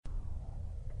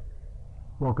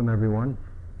Welcome, everyone.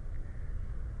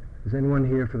 Is anyone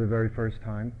here for the very first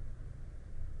time?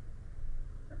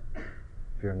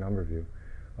 Fair number of you.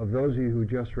 Of those of you who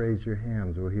just raised your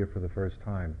hands who are here for the first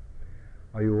time,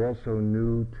 are you also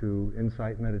new to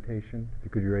insight meditation?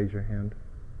 Could you raise your hand?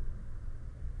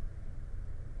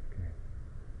 Okay.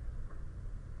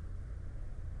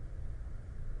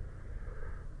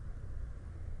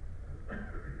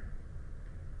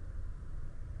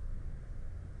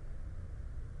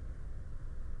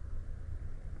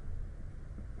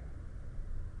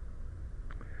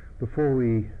 Before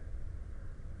we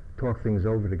talk things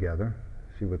over together,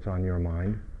 see what's on your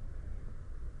mind,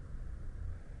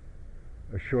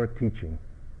 a short teaching.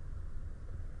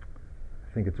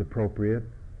 I think it's appropriate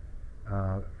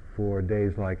for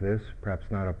days like this, perhaps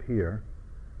not up here,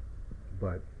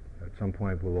 but at some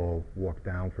point we'll all walk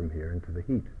down from here into the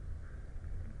heat.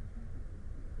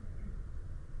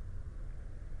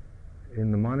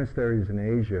 In the monasteries in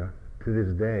Asia, to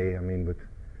this day,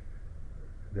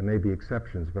 there may be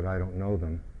exceptions, but I don't know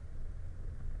them.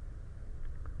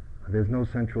 There's no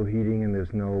central heating and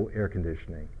there's no air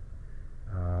conditioning.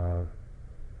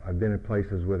 I've been at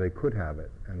places where they could have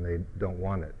it and they don't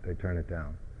want it. They turn it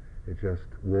down. It's just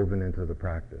woven into the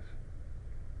practice.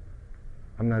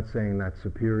 I'm not saying that's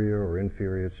superior or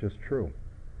inferior, it's just true.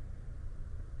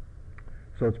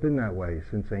 So it's been that way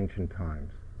since ancient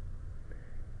times.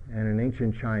 And in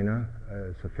ancient China,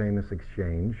 it's a famous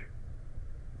exchange.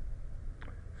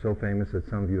 So famous that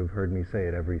some of you have heard me say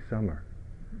it every summer.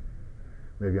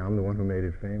 Maybe I'm the one who made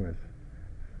it famous.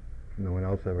 No one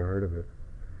else ever heard of it.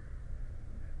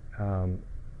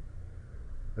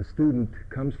 A student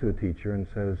comes to a teacher and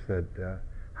says that,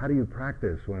 how do you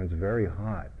practice when it's very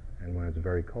hot and when it's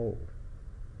very cold?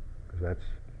 Because that's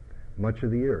much of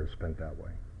the year is spent that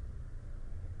way.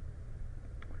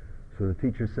 So the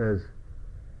teacher says,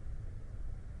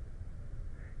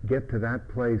 get to that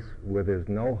place where there's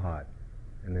no hot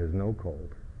and there's no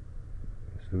cold.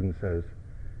 The student says,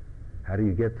 how do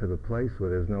you get to the place where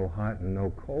there's no hot and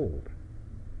no cold?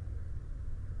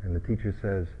 And the teacher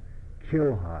says,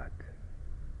 kill hot,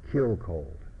 kill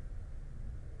cold.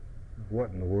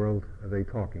 What in the world are they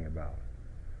talking about?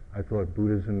 I thought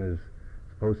Buddhism is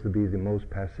supposed to be the most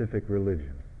pacific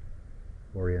religion,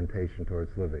 orientation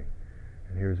towards living.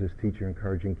 And here's this teacher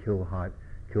encouraging kill hot,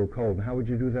 kill cold. And how would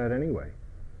you do that anyway?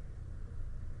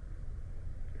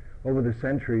 Over the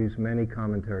centuries, many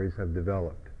commentaries have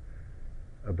developed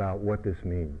about what this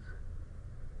means.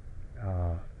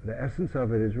 The essence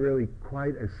of it is really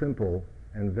quite a simple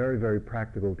and very, very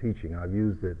practical teaching. I've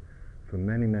used it for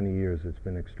many, many years. It's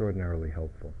been extraordinarily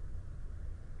helpful.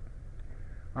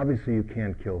 Obviously, you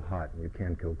can't kill hot and you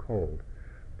can't kill cold,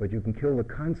 but you can kill the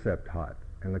concept hot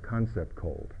and the concept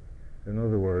cold. In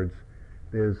other words,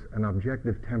 there's an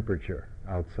objective temperature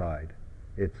outside.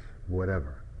 It's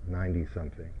whatever,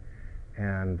 90-something.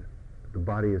 And the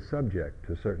body is subject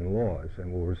to certain laws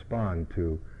and will respond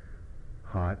to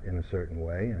hot in a certain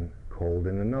way and cold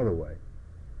in another way.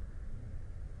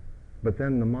 But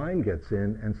then the mind gets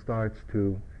in and starts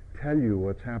to tell you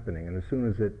what's happening. And as soon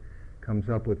as it comes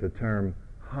up with the term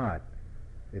hot,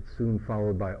 it's soon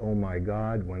followed by, oh my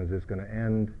God, when is this going to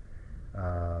end?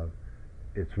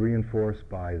 It's reinforced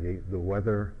by the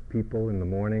weather people in the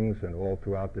mornings and all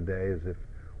throughout the day as if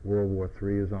World War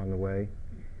III is on the way.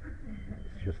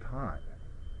 It's just hot.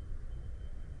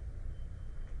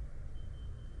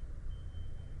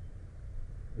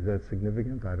 Is that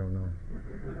significant? I don't know.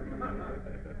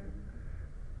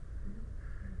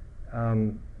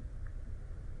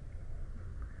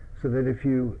 So that if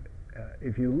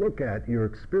you look at your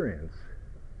experience,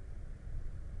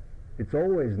 it's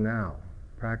always now.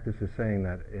 Practice is saying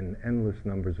that in endless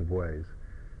numbers of ways.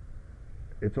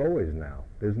 It's always now.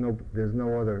 There's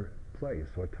no other place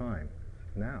or time.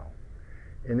 It's now.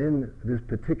 And in this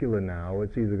particular now,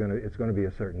 it's going to be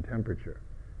a certain temperature,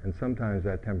 and sometimes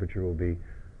that temperature will be,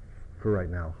 for right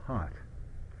now, hot.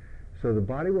 So the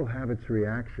body will have its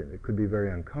reaction. It could be very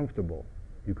uncomfortable.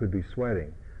 You could be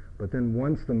sweating. But then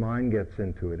once the mind gets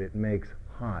into it, it makes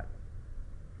hot.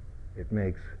 It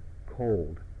makes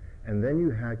cold. And then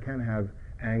you can have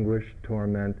anguish,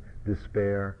 torment,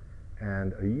 despair,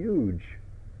 and a huge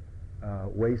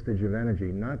wastage of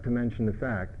energy, not to mention the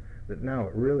fact that now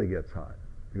it really gets hot.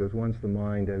 Because once the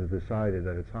mind has decided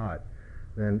that it's hot,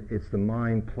 then it's the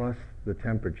mind plus the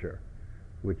temperature,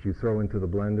 which you throw into the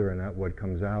blender, and that what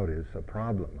comes out is a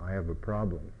problem. I have a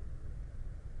problem.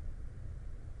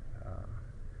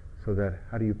 So that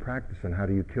how do you practice and how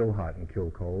do you kill hot and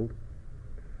kill cold?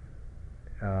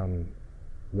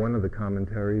 One of the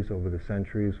commentaries over the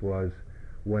centuries was,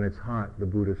 when it's hot, the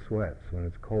Buddha sweats. When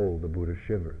it's cold, the Buddha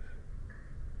shivers.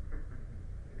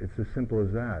 it's as simple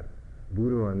as that.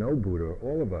 Buddha or no Buddha,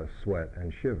 all of us sweat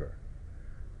and shiver.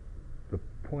 The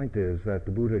point is that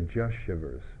the Buddha just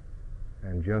shivers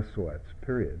and just sweats,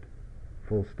 period.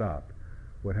 Full stop.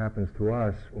 What happens to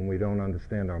us when we don't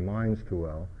understand our minds too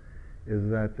well is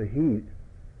that the heat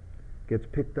gets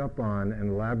picked up on and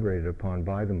elaborated upon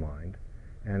by the mind,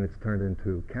 and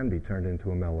can be turned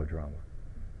into a melodrama.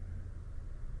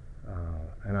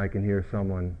 And I can hear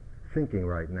someone thinking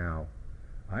right now,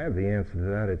 I have the answer to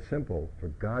that, it's simple. For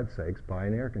God's sakes, buy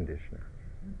an air conditioner.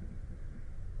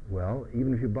 Well,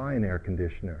 even if you buy an air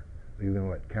conditioner, are you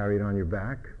going to carry it on your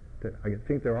back? I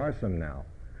think there are some now.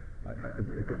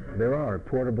 There are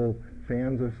portable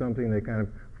fans or something, they kind of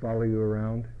follow you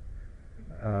around.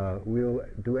 We'll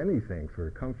do anything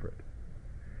for comfort.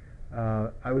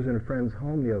 I was in a friend's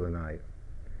home the other night,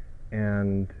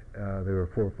 and there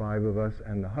were 4 or 5 of us,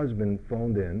 and the husband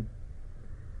phoned in.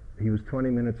 He was 20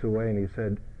 minutes away, and he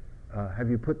said, have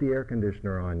you put the air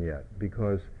conditioner on yet?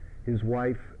 Because his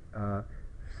wife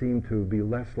seemed to be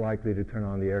less likely to turn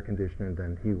on the air conditioner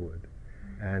than he would.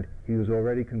 And he was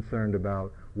already concerned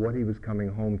about what he was coming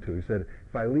home to. He said,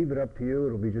 if I leave it up to you,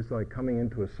 it'll be just like coming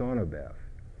into a sauna bath.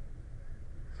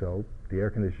 So the air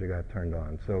conditioner got turned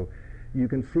on. So you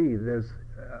can see there's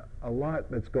a lot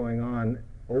that's going on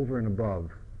over and above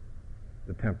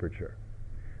the temperature.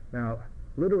 Now,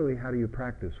 literally, how do you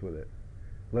practice with it?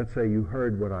 Let's say you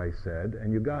heard what I said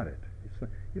and you got it.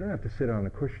 You don't have to sit on a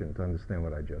cushion to understand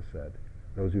what I just said,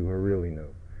 those who are really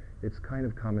new. It's kind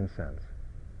of common sense.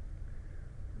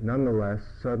 Nonetheless,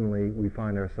 suddenly we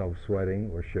find ourselves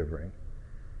sweating or shivering.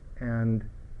 And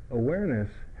awareness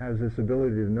has this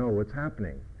ability to know what's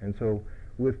happening. And so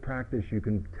with practice, you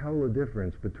can tell the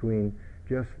difference between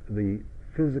just the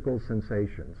physical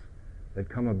sensations that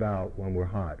come about when we're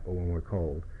hot or when we're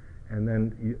cold. And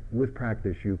then with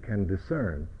practice, you can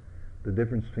discern the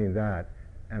difference between that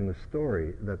and the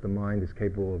story that the mind is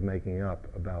capable of making up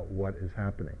about what is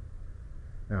happening.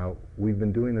 Now, we've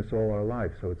been doing this all our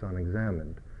life, so it's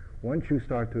unexamined. Once you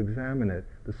start to examine it,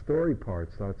 the story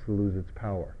part starts to lose its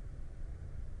power.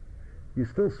 You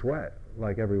still sweat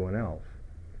like everyone else,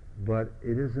 but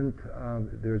it isn't,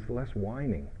 there's less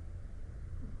whining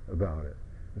about it.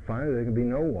 And finally, there can be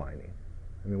no whining.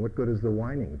 I mean, what good does the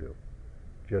whining do?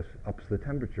 Just ups the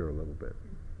temperature a little bit.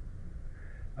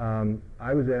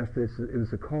 I was asked this, it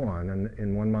was a koan, and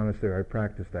in one monastery I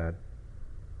practiced that.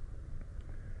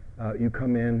 You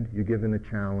come in, you're given a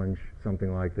challenge,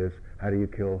 something like this. How do you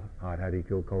kill hot? How do you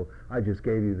kill cold? I just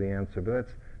gave you the answer, but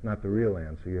that's not the real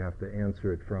answer. You have to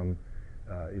answer it from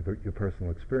your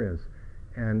personal experience.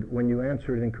 And when you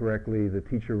answer it incorrectly, the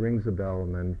teacher rings a bell,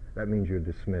 and then that means you're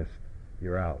dismissed.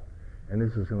 You're out. And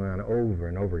this is going on over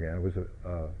and over again. It was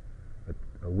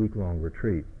a week-long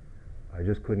retreat. I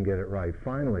just couldn't get it right.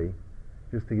 Finally,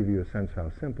 just to give you a sense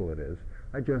how simple it is,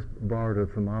 I just borrowed a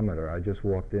thermometer. I just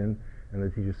walked in, and the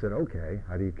teacher said, okay,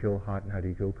 how do you kill hot and how do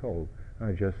you kill cold? And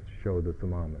I just showed the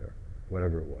thermometer,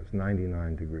 whatever it was,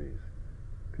 99 degrees,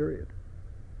 period.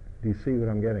 Do you see what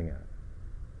I'm getting at?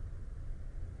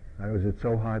 Was it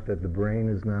so hot that the brain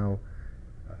is now,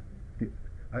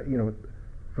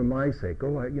 for my sake,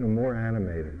 more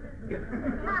animated.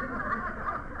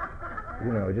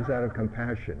 Just out of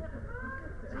compassion.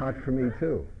 It's hot for me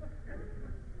too.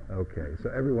 Okay, so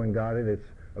everyone got it. It's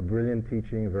a brilliant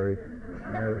teaching,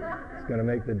 it's going to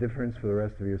make the difference for the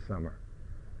rest of your summer.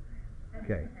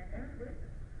 Okay.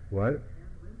 What?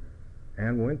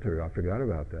 And winter. I forgot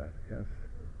about that. Yes.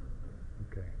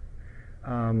 Okay.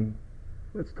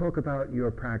 Let's talk about your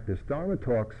practice. Dharma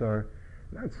talks are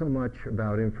not so much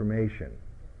about information,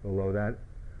 although that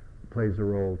plays a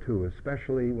role too,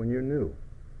 especially when you're new.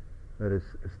 That is,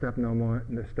 step number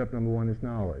one is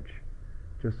knowledge.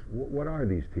 Just what are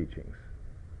these teachings?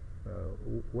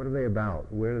 What are they about?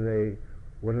 What are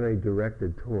they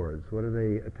directed towards? What are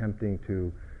they attempting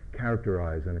to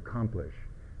characterize and accomplish?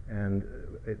 And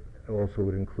it also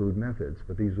would include methods,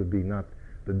 but these would be not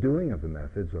the doing of the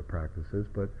methods or practices,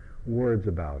 but words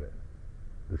about it.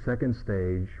 The second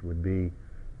stage would be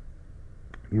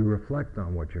you reflect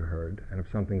on what you heard, and if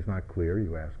something's not clear,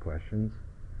 you ask questions.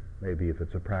 Maybe if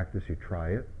it's a practice, you try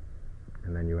it,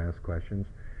 and then you ask questions.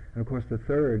 And of course, the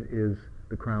third is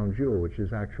the crown jewel, which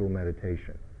is actual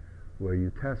meditation, where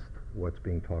you test what's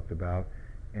being talked about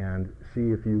and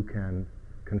see if you can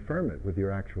confirm it with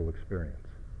your actual experience.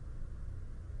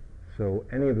 So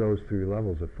any of those 3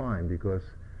 levels are fine, because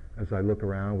as I look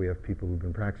around, we have people who've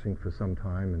been practicing for some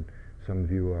time, and some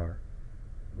of you are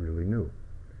really new.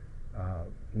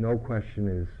 No question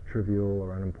is trivial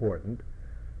or unimportant.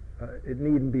 It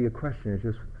needn't be a question, it's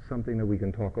just something that we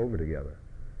can talk over together.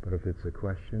 But if it's a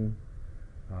question,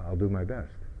 I'll do my best.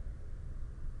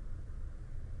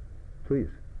 Please.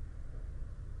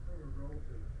 I'm a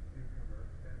relative newcomer,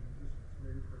 and just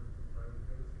today, for instance, I was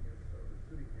noticing as I was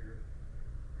sitting here,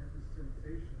 I had this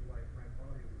sensation like my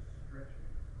body was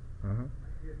stretching. Uh-huh.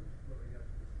 My head was floating up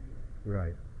to the ceiling.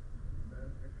 Right. Is that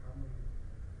a common...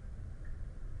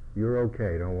 You're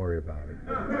okay, don't worry about it.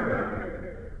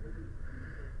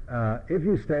 If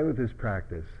you stay with this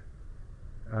practice,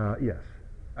 yes.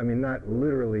 I mean, not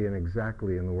literally and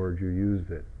exactly in the words you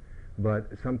used it, but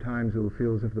sometimes it will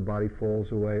feel as if the body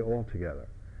falls away altogether.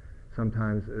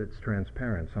 Sometimes it's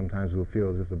transparent. Sometimes it will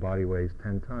feel as if the body weighs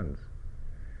 10 tons.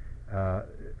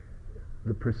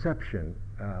 The perception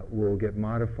will get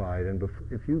modified, and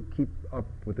if you keep up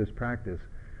with this practice,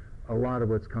 a lot of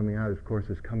what's coming out, of course,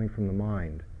 is coming from the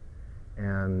mind.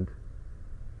 And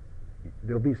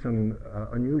there'll be some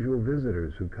unusual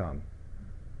visitors who come.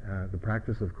 The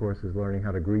practice, of course, is learning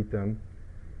how to greet them,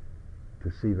 to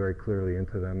see very clearly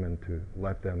into them, and to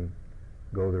let them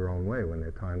go their own way when their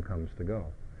time comes to go.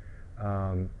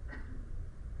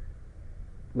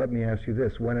 Let me ask you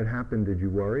this. When it happened, did you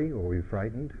worry or were you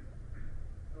frightened?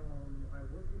 I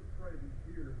wasn't frightened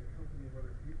here in the company of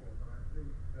other people, but I think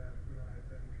that when I've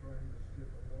been trying to sit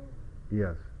alone,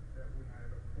 Yes. that when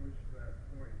I've approached that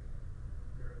point,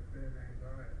 there has been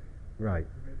anxiety. Right.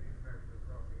 Maybe actually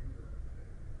crossing into that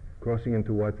state. Crossing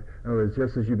into what? In other words,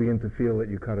 just as you begin to feel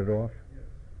it, you cut it off?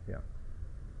 Yes.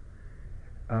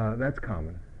 Yeah. That's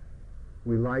common.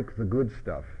 We like the good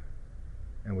stuff,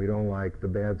 and we don't like the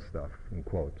bad stuff, in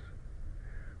quotes.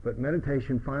 But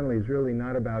meditation, finally, is really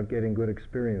not about getting good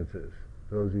experiences.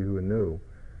 Those of you who are new,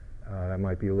 that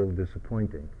might be a little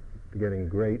disappointing. Getting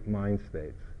great mind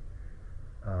states.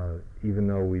 Even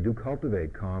though we do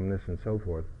cultivate calmness and so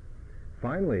forth,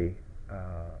 finally,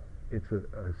 it's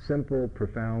a simple,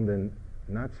 profound, and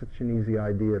not such an easy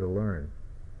idea to learn,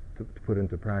 to put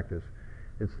into practice.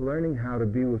 It's learning how to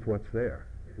be with what's there,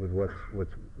 with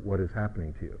what is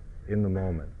happening to you in the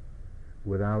moment,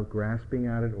 without grasping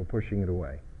at it or pushing it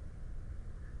away.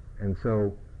 And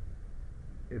so,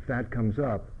 if that comes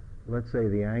up, let's say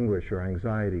the anguish or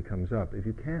anxiety comes up, if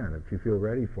you can, if you feel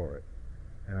ready for it,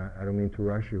 and I don't mean to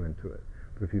rush you into it,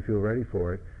 but if you feel ready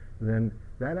for it, then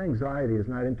that anxiety is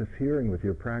not interfering with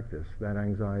your practice. That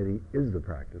anxiety is the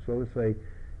practice. So let's say,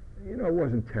 it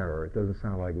wasn't terror. It doesn't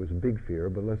sound like it was a big fear,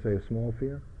 but let's say a small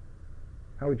fear.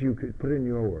 How would you put it in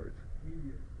your words?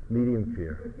 Medium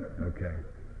fear. Okay.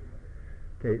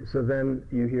 Okay, so then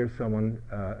you hear someone,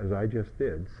 as I just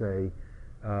did, say,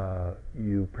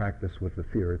 you practice with the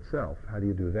fear itself. How do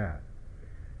you do that?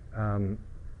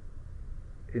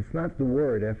 It's not the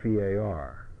word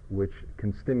F-E-A-R, which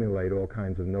can stimulate all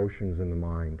kinds of notions in the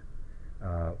mind,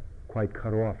 quite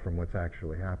cut off from what's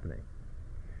actually happening,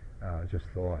 just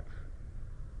thoughts.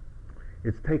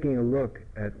 It's taking a look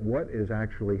at what is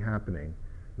actually happening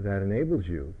that enables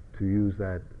you to use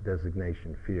that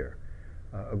designation, fear.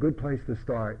 A good place to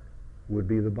start would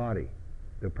be the body.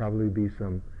 There'll probably be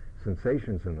some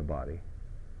sensations in the body,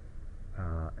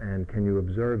 and can you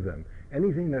observe them?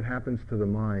 Anything that happens to the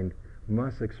mind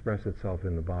must express itself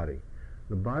in the body.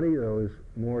 The body, though, is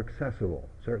more accessible,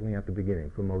 certainly at the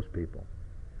beginning, for most people.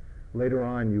 Later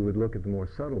on, you would look at the more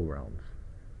subtle realms,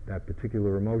 that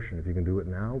particular emotion. If you can do it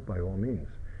now, by all means.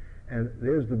 And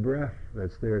there's the breath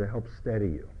that's there to help steady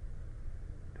you,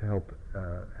 to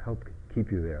help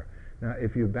keep you there. Now,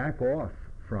 if you back off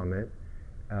from it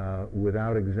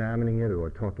without examining it or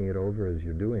talking it over as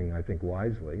you're doing, I think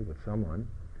wisely, with someone,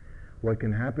 what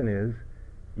can happen is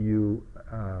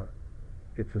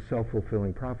it's a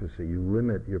self-fulfilling prophecy. You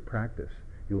limit your practice.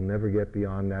 You'll never get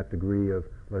beyond that degree of,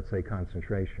 let's say,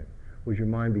 concentration. Was your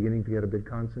mind beginning to get a bit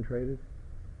concentrated?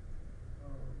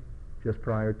 Just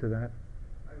prior to that?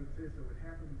 I would say so. It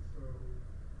happened so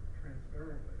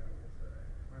transparently, I will say.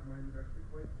 My mind was actually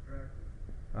quite distracted.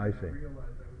 I see. I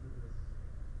realized I was in this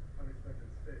unexpected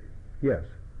state. Yes.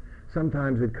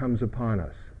 Sometimes it comes upon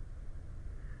us.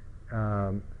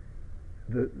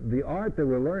 The art that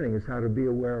we're learning is how to be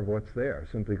aware of what's there,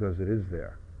 simply because it is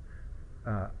there.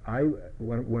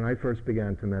 When I first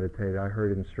began to meditate, I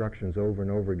heard instructions over and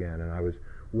over again, and I was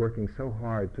working so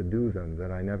hard to do them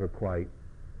that I never quite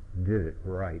did it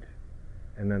right.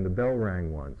 And then the bell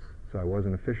rang once, so I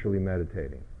wasn't officially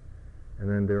meditating. And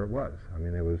then there it was. I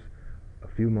mean, there was a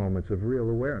few moments of real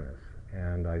awareness,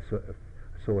 and I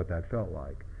saw what that felt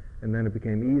like. And then it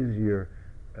became easier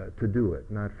to do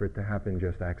it, not for it to happen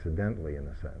just accidentally, in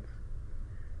a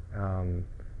sense.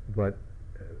 But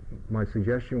my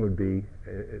suggestion would be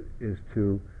is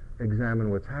to examine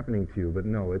what's happening to you. But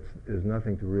no, there's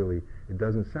nothing to really. It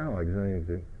doesn't sound like there's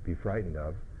anything to be frightened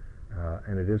of,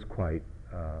 and it is quite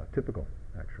typical,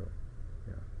 actually.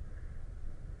 Yeah.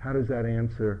 How does that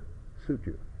answer suit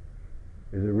you?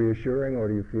 Is it reassuring, or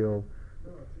do you feel?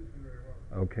 No, it's teaching very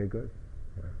well. Okay, good.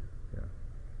 Yeah, yeah.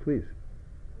 Please.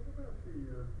 What about the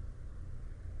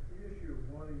issue of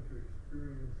wanting to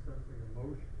experience something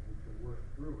emotionally to work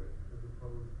through it, as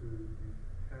opposed to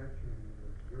detaching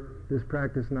and observing? This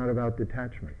practice is not about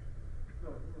detachment.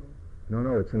 No,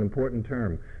 No, it's an important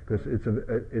term because it's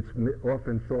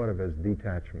often thought of as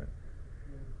detachment.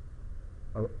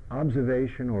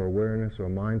 Observation or awareness or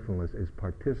mindfulness is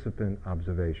participant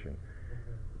observation.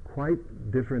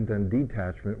 Quite different than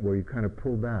detachment, where you kind of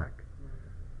pull back,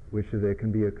 which there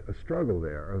can be a struggle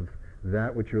there of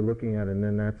that which you're looking at, and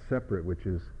then that's separate, which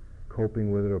is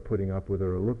coping with it or putting up with it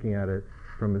or looking at it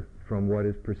from what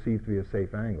is perceived to be a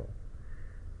safe angle.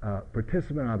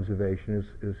 Participant observation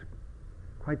is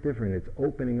quite different. It's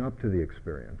opening up to the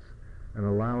experience and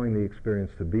allowing the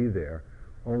experience to be there,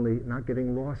 only not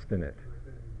getting lost in it.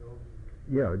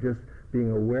 Yeah, just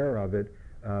being aware of it.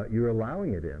 You're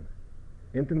allowing it in.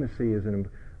 Intimacy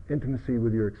intimacy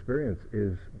with your experience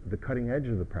is the cutting edge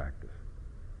of the practice.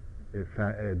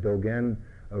 Dogen,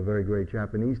 a very great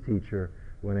Japanese teacher,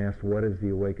 when asked what is the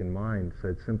awakened mind,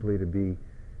 said simply to be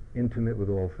intimate with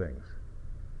all things,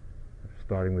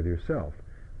 starting with yourself.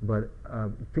 But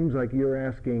it seems like you're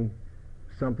asking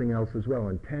something else as well,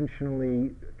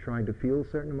 intentionally trying to feel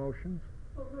certain emotions?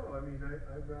 Well, no, I mean,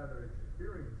 I'd rather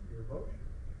experience the emotion,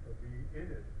 or be in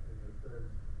it, in the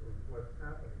sense of what's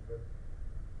happening. But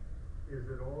is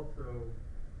it also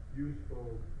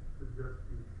useful to just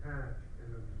detach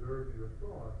and observe your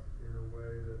thoughts in a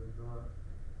way that is not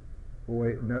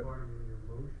part of the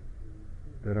emotion?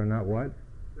 That are not what?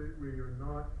 Where you're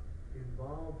not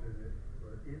involved in it,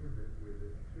 but intimate with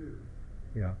it too.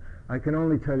 Yeah, I can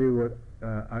only tell you what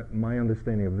my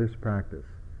understanding of this practice.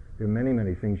 There are many,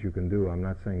 many things you can do. I'm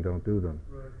not saying don't do them.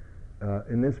 Right.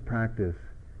 In this practice,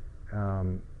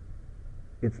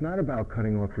 it's not about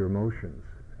cutting off your emotions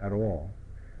at all.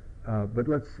 But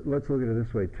let's look at it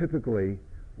this way. Typically,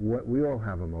 we all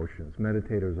have emotions.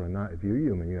 Meditators are not. If you're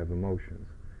human, you have emotions.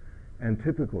 And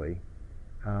typically,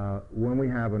 when we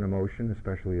have an emotion,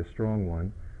 especially a strong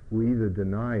one, we either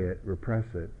deny it, repress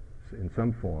it in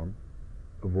some form,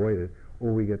 avoid it,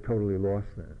 or we get totally lost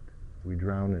in it. We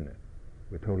drown in it.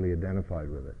 We're totally identified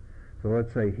with it. So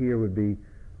let's say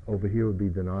over here would be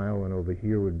denial, and over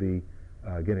here would be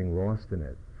getting lost in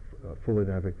it, full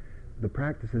identification. The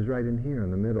practice is right in here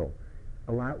in the middle.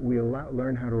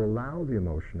 Learn how to allow the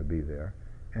emotion to be there,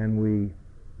 and we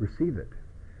receive it.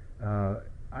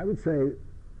 I would say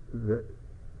that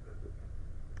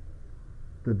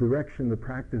the direction the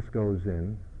practice goes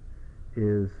in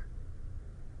is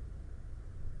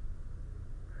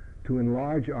to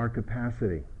enlarge our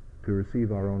capacity to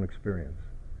receive our own experience.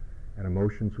 And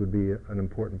emotions would be an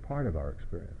important part of our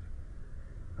experience.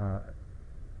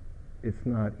 It's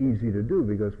not easy to do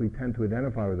because we tend to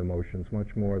identify with emotions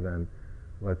much more than,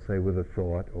 let's say, with a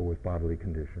thought or with bodily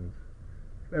conditions.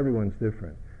 Everyone's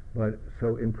different. But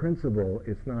so in principle,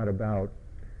 it's not about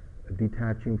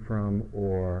detaching from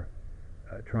or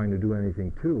trying to do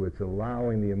anything to. It's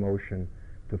allowing the emotion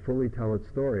to fully tell its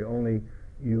story, only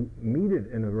you meet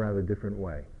it in a rather different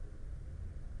way.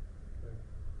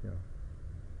 Yeah.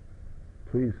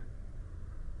 Please.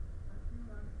 A few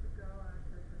months ago,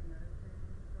 after I'd been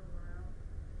meditating for a while,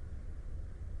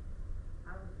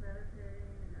 I was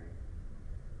meditating and I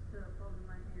stood up holding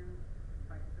my hands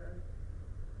like this,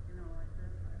 like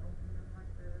this. I opened them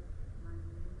like this, my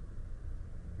knees,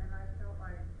 and I felt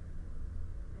like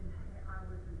I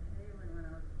was inhaling when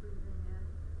I was breathing in.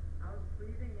 I was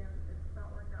breathing in, it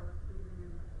felt like I was breathing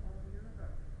in the whole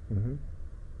universe. Mm-hmm.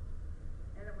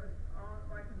 And it was all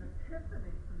like an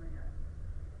epiphany to me.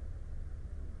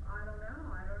 I don't know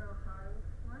how to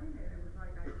explain it. It was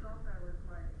like I felt I was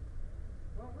like,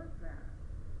 what was that?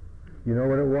 You know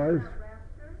what it was? That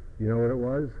rapture? You know what it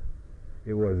was?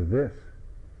 It was this.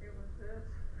 It was this.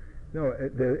 No,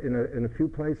 in a few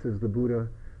places the Buddha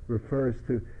refers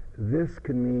to this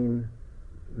can mean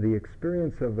the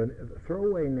experience of throw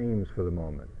away names for the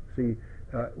moment. See,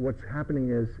 what's happening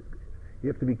is you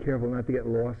have to be careful not to get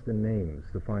lost in names,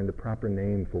 to find the proper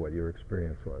name for what your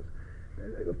experience was.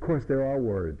 Of course, there are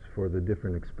words for the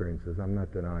different experiences. I'm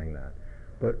not denying that.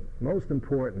 But most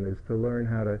important is to learn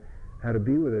how to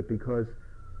be with it, because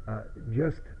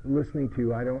just listening to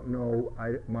you, I don't know,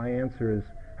 my answer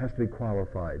has to be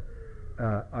qualified.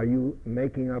 Are you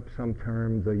making up some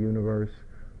term, the universe?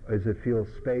 Does it feel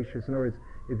spacious? In other words,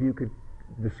 if you could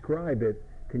describe it,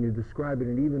 can you describe it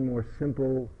in even more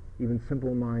simple, even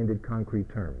simple-minded, concrete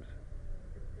terms?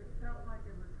 It felt like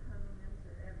it was coming into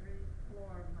every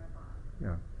pore of my body.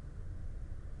 Yeah.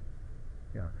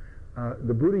 Yeah.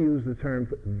 The Buddha used the term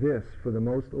this for the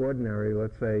most ordinary,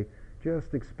 let's say,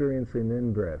 just experiencing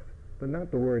in-breath, but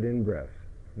not the word in-breath,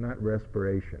 not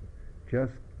respiration,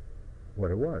 just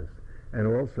what it was. And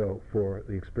also for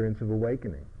the experience of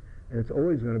awakening. And it's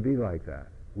always going to be like that.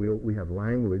 We have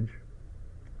language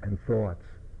and thoughts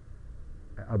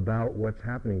about what's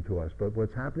happening to us, but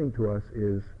what's happening to us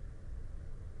is,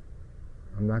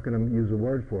 I'm not going to use a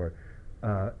word for it,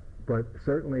 but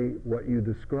certainly what you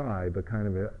describe,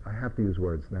 I have to use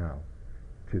words now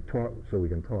to talk so we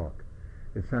can talk.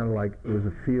 It sounded like it was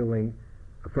a feeling.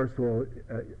 First of all,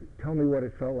 tell me what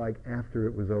it felt like after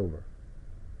it was over.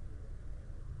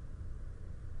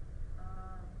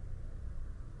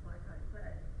 Like I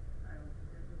said,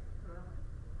 it was thrilling.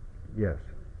 Yes.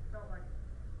 It felt like,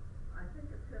 I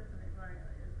think epiphany, right?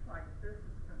 It's like, this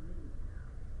is for me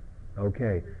now.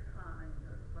 Okay. This time,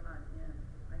 what I'm in.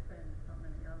 I said so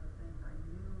many other things. I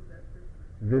knew that this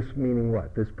was. This meaning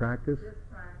what? This practice? This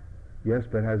practice. Yes,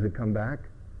 but has it come back?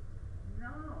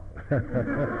 No. I'm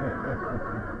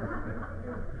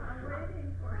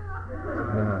waiting for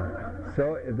it.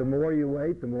 So the more you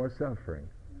wait, the more suffering.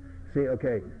 See,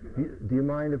 okay. Do you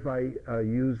mind if I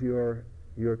use your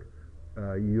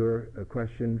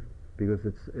question, because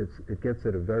it gets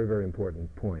at a very, very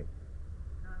important point.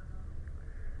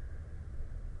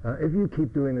 If you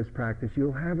keep doing this practice,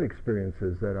 you'll have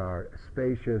experiences that are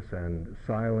spacious and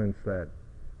silence that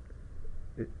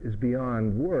is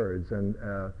beyond words and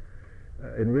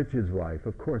enriches life.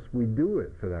 Of course, we do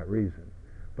it for that reason.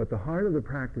 But the heart of the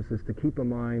practice is to keep a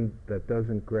mind that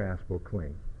doesn't grasp or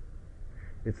cling.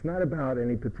 It's not about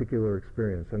any particular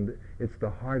experience, and it's the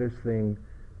hardest thing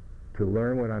to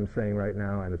learn what I'm saying right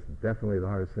now, and it's definitely the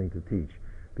hardest thing to teach,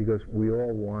 because we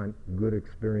all want good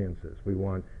experiences. We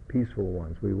want peaceful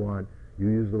ones. We want, you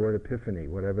use the word epiphany,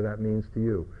 whatever that means to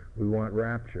you. We want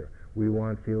rapture. We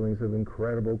want feelings of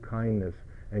incredible kindness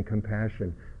and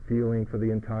compassion, feeling for the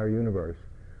entire universe.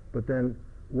 But then,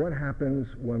 what happens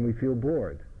when we feel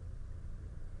bored?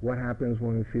 What happens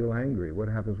when we feel angry? What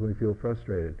happens when we feel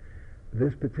frustrated?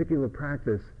 This particular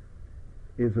practice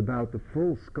is about the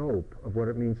full scope of what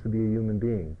it means to be a human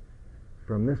being.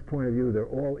 From this point of view, they're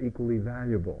all equally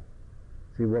valuable.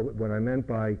 See, what I meant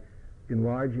by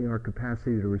enlarging our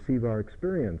capacity to receive our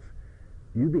experience,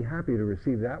 you'd be happy to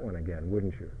receive that one again,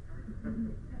 wouldn't you?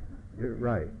 You're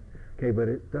right. Okay, but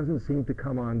it doesn't seem to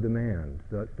come on demand,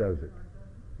 does it?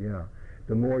 Yeah.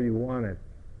 The more you want it,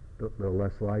 the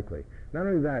less likely. Not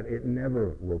only that, it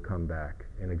never will come back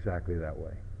in exactly that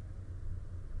way.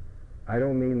 I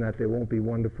don't mean that there won't be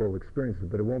wonderful experiences,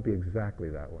 but it won't be exactly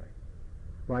that way.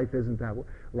 Life isn't that way.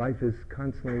 Life is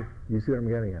constantly, you see what I'm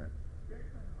getting at?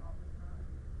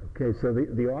 Okay, so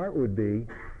the art would be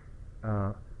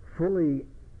fully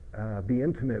be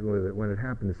intimate with it when it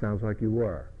happened. It sounds like you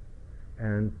were.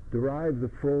 And derive the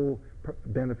full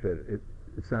benefit. It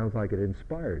sounds like it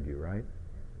inspired you, right?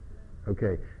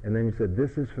 Okay, and then you said,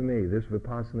 this is for me. This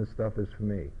Vipassana stuff is for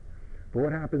me. But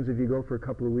what happens if you go for a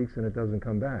couple of weeks and it doesn't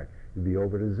come back? You'd be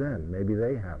over to Zen. Maybe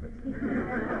they have it.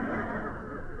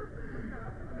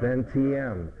 Then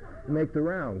TM. Make the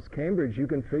rounds. Cambridge, you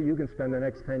can spend the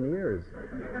next 10 years.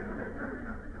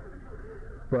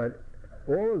 But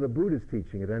all of the Buddha's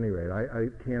teaching, at any rate, I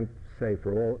can't say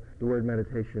for all, the word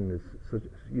meditation is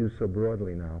used so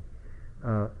broadly now.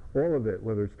 All of it,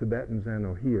 whether it's Tibetan Zen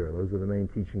or here, those are the main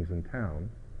teachings in town.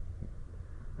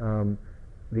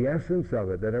 The essence of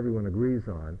it that everyone agrees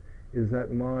on is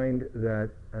that mind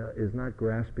that is not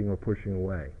grasping or pushing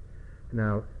away.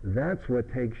 Now, that's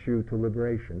what takes you to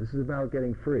liberation. This is about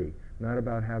getting free, not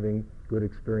about having good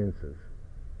experiences.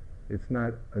 It's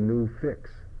not a new fix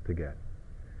to get.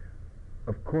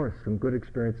 Of course, some good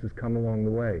experiences come along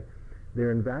the way.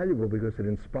 They're invaluable because it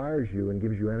inspires you and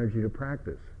gives you energy to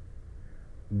practice.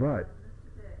 But,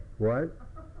 what?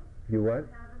 You what?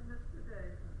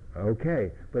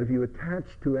 Okay, but if you attach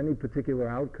to any particular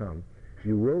outcome,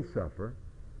 you will suffer.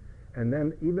 And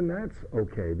then even that's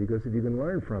okay, because if you can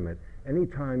learn from it,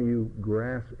 anytime you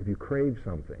grasp, if you crave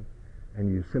something,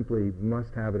 and you simply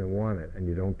must have it and want it, and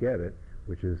you don't get it,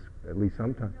 which is at least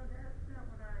sometimes. No, that's not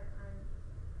what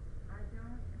I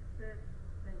don't sit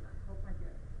and I hope I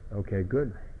get it. Okay,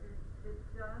 good. It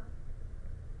just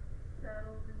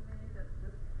settled in me that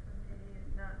this for me,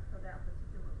 not for that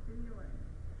particular feeling.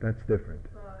 That's different.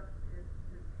 But it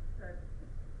said,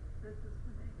 this is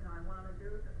for me, and I want to do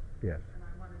this. Yes. And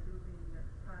I want to do the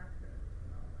next practice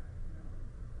and all that,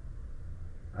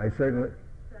 I certainly.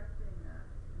 Accepting that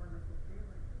wonderful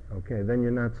feeling. Okay, then you're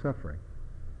not suffering.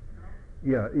 No?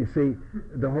 Yeah, you see,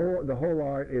 the whole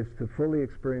art is to fully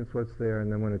experience what's there,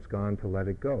 and then when it's gone, to let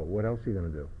it go. What else are you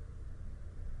going to do?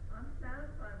 I'm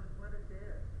satisfied with what it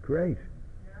did. Great.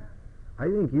 Yeah. I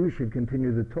think you should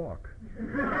continue to talk.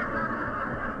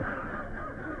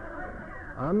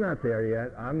 I'm not there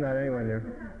yet. I'm not anywhere near.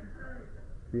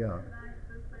 Yeah. Can I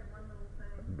just say one little thing?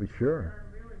 But sure.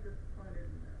 I'm really disappointed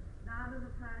in this. Not in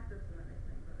the practice or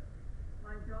anything, but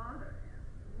my daughter asked,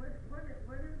 what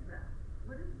is that?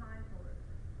 What is mindfulness?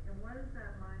 And what is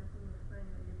that mindfulness thing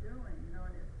that you're doing? You know,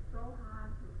 and it's so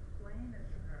hard to explain it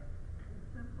to her in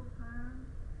simple terms.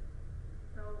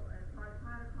 So I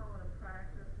try to call it a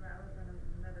practice rather than a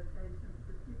meditation,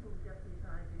 because people get these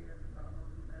ideas about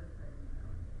meditating, you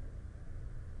know.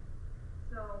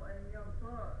 So in your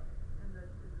book, in the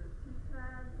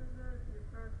T-tabs, is it? Your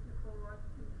first people watch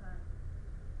T-tabs.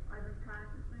 I've been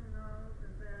practicing those,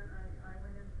 and then I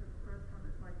went into the first one,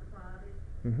 it's like the body.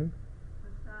 Mm-hmm. I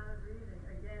started reading,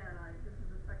 again, this is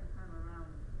the second time around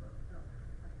this book, so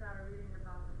I started reading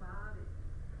about the body.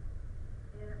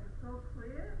 And it was so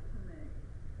clear to me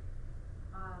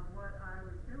what I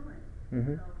was doing.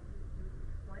 Mm-hmm. So you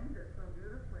explained it so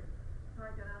beautifully. So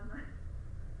I get on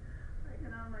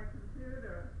my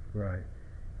computer. Right.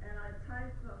 And I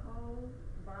typed the whole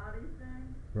body thing.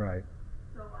 Right.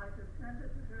 So I could send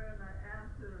it to her, and I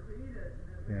asked her to read it, and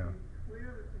it would Yeah. be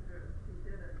clearer to her if she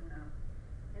did it, you know.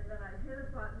 And then I hit a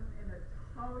button, and it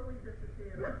totally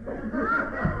disappeared.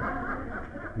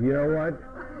 You know what?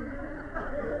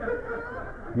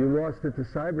 You lost it to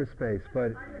cyberspace,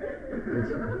 but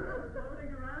it's,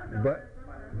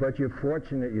 but you're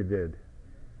fortunate you did.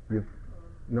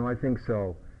 No, I think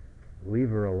so. Leave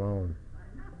her alone.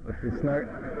 It's not.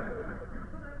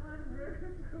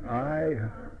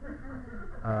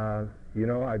 You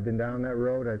know, I've been down that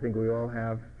road. I think we all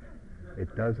have.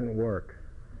 It doesn't work.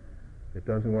 It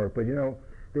doesn't work. But you know,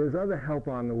 there's other help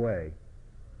on the way.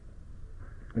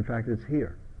 In fact, it's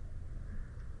here.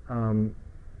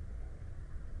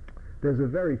 There's a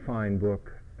very fine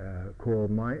book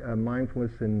called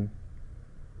Mindfulness in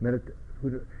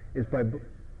It's by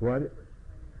what?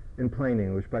 In plain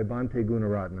English, by Bhante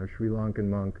Gunaratana, a Sri Lankan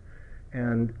monk,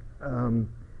 and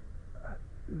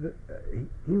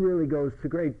he really goes to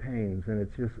great pains, and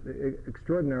it's just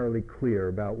extraordinarily clear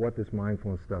about what this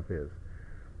mindfulness stuff is.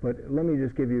 But let me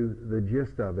just give you the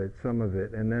gist of it, some of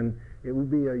it, and then it would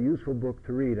be a useful book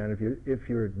to read. And if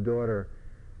your daughter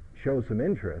shows some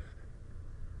interest,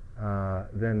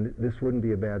 then this wouldn't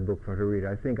be a bad book for her to read.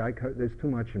 I think there's too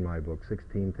much in my book,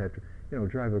 16 tetra,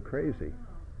 drive her crazy.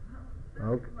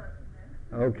 Okay.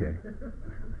 Okay.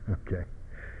 Okay.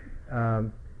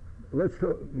 Let's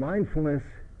talk mindfulness.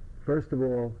 First of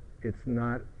all, it's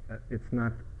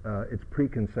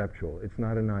preconceptual. It's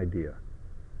not an idea.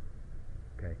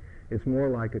 Okay. It's more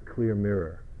like a clear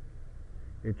mirror.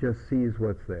 It just sees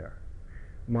what's there.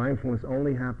 Mindfulness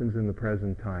only happens in the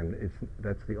present time.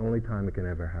 That's the only time it can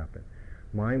ever happen.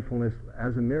 Mindfulness,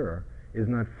 as a mirror, is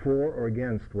not for or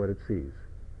against what it sees.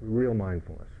 Real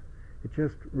mindfulness. It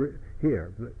just,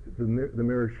 here, the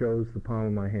mirror shows the palm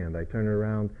of my hand. I turn it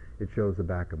around, it shows the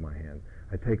back of my hand.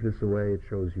 I take this away, it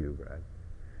shows you, Brad.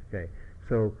 Okay,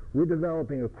 so we're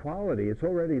developing a quality. It's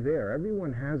already there.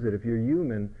 Everyone has it. If you're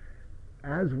human,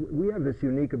 as we have this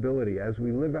unique ability, as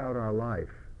we live out our life,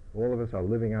 all of us are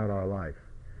living out our life,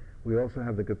 we also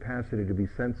have the capacity to be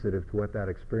sensitive to what that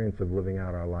experience of living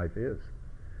out our life is.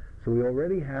 So we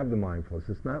already have the mindfulness.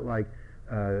 It's not like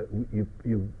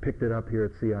you picked it up here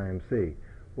at CIMC.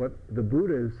 What the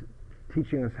Buddha is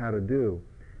teaching us how to do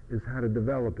is how to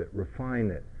develop it,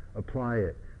 refine it, apply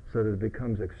it, so that it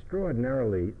becomes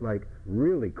extraordinarily,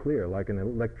 really clear, like an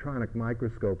electronic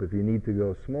microscope if you need to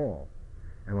go small,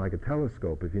 and like a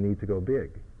telescope if you need to go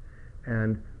big.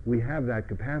 And we have that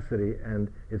capacity, and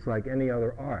it's like any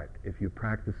other art. If you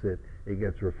practice it, it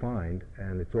gets refined,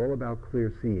 and it's all about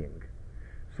clear seeing.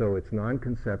 So it's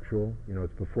non-conceptual,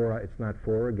 it's not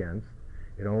for or against,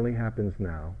 it only happens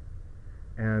now,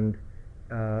 and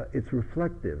it's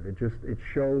reflective. It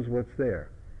shows what's there,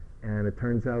 and it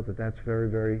turns out that that's very,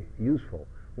 very useful.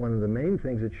 One of the main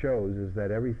things it shows is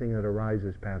that everything that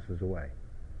arises passes away.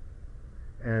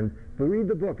 And but read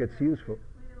the book, it's useful.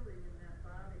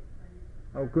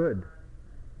 Oh, good.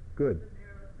 Good.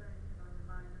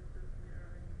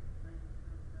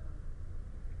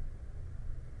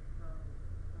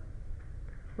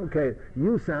 Okay,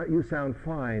 you sound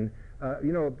fine.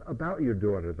 About your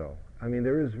daughter, though. I mean,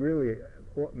 there is really,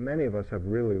 many of us have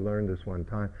really learned this one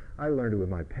time. I learned it with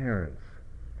my parents.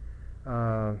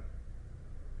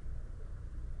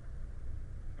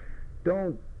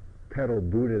 Don't peddle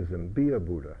Buddhism. Be a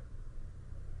Buddha.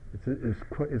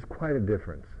 It's quite a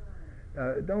difference.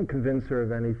 Don't convince her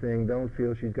of anything. Don't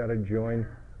feel she's got to join.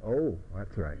 Oh,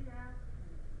 that's right.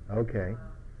 Okay.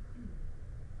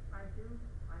 I do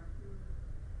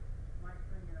like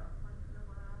bring it up once in a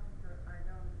while, but I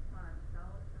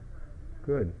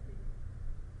Good.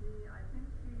 I think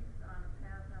she's on a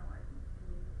path now, I think she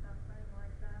needs something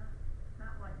like that.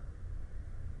 Not like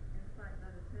insight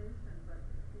meditation, but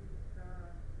she's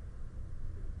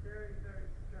very, very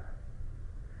stressed.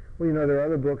 Well, you know, there are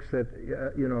other books that,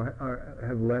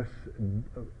 have less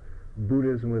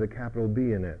Buddhism with a capital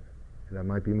B in it. That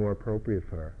might be more appropriate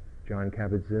for her. John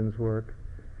Kabat-Zinn's work.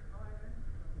 Oh, I read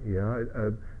Yeah,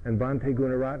 and Bhante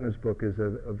Gunaratna's book is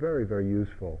a very, very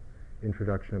useful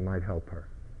introduction that might help her.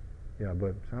 Yeah,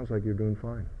 but sounds like you're doing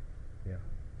fine. Yeah,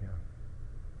 yeah.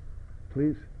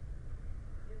 Please.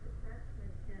 If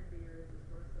attachment can be or is a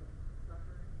source of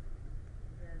suffering,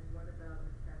 then what about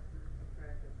attachment to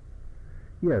practice?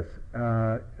 Yes,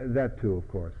 that too, of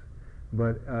course.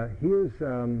 But here's,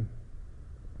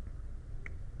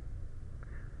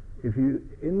 if you,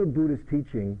 in the Buddhist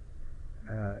teaching,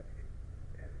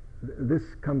 this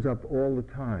comes up all the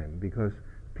time because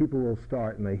people will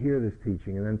start and they hear this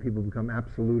teaching and then people become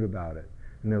absolute about it.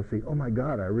 And they'll say, oh my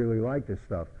God, I really like this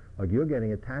stuff. Like, you're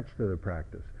getting attached to the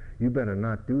practice. You better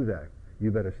not do that. You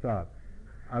better stop.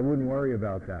 I wouldn't worry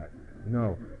about that.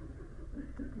 No.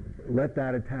 Let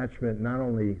that attachment not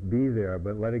only be there,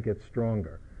 but let it get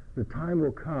stronger. The time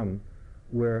will come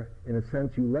where, in a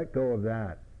sense, you let go of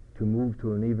that to move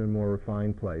to an even more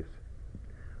refined place.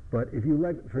 But if you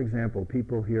let, for example,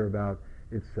 people hear about,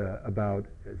 it's about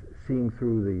seeing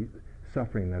through the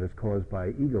suffering that is caused by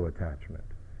ego attachment,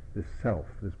 this self,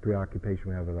 this preoccupation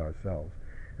we have with ourselves.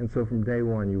 And so from day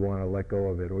one you want to let go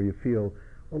of it, or you feel,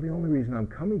 well, the only reason I'm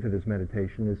coming to this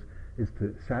meditation is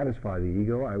to satisfy the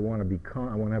ego. I want to be calm.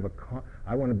 I want to have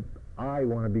I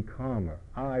want to be calmer.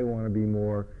 I want to be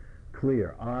more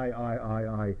clear.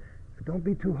 I. Don't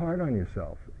be too hard on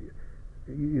yourself.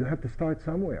 You have to start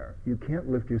somewhere. You can't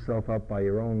lift yourself up by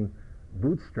your own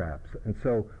bootstraps. And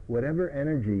so whatever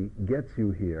energy gets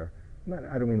you here,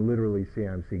 I don't mean literally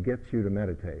CMC, gets you to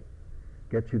meditate,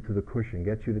 gets you to the cushion,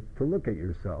 gets you to look at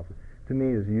yourself, to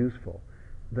me is useful.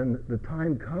 Then the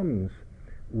time comes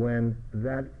when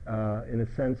that, in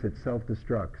a sense, it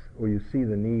self-destructs, or you see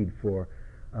the need for,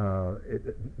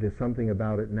 there's something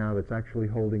about it now that's actually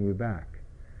holding you back.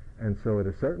 And so at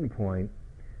a certain point,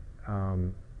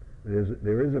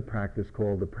 there is a practice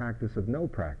called the practice of no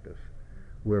practice,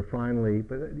 where finally,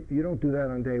 but you don't do that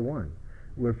on day one,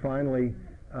 where finally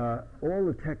all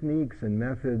the techniques and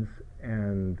methods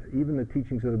and even the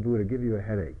teachings of the Buddha give you a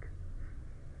headache.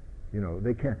 You know,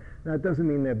 they can't. Now, it doesn't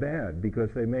mean they're bad,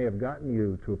 because they may have gotten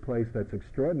you to a place that's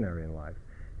extraordinary in life.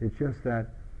 It's just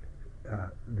that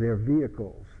they're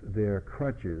vehicles, they're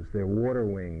crutches, they're water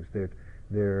wings,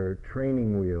 they're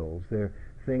training wheels, they're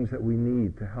things that we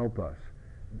need to help us.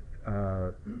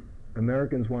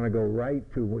 Americans want to go right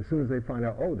to, as soon as they find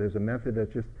out, oh, there's a method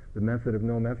that's just the method of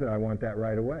no method, I want that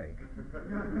right away.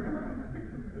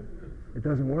 It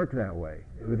doesn't work that way.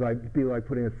 It would be like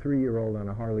putting a 3-year-old on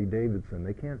a Harley Davidson.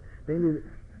 They need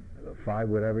 5,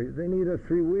 whatever. They need a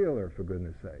 3-wheeler, for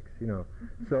goodness sakes. You know.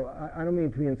 So I don't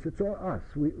mean to be. It's all us.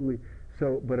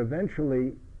 But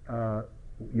eventually,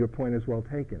 your point is well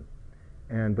taken.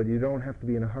 But you don't have to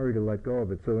be in a hurry to let go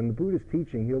of it. So in the Buddhist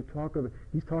teaching,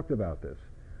 he's talked about this,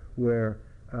 where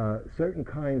certain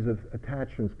kinds of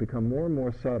attachments become more and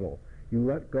more subtle. You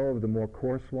let go of the more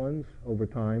coarse ones over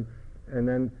time, and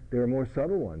then there are more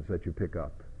subtle ones that you pick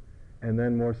up, and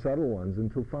then more subtle ones,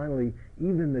 until finally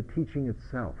even the teaching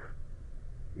itself,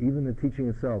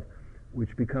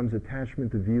 which becomes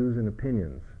attachment to views and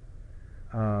opinions,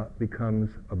 becomes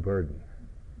a burden.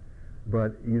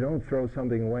 But you don't throw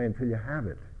something away until you have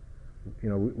it. You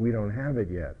know, we don't have it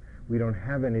yet. We don't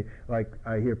have any, like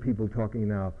I hear people talking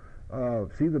now,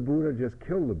 see the Buddha, just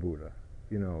kill the Buddha.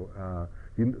 You know,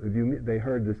 they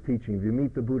heard this teaching, if you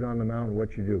meet the Buddha on the mountain,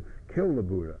 what you do? Kill the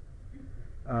Buddha.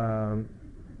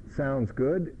 Sounds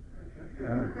good,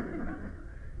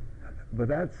 but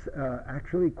that's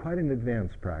actually quite an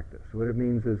advanced practice. What it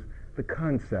means is the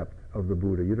concept of the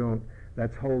Buddha.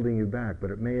 That's holding you back,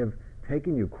 but it may have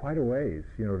taken you quite a ways,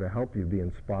 you know, to help you be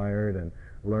inspired and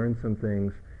learn some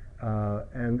things.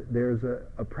 And there's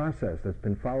a process that's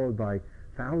been followed by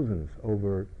thousands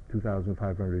over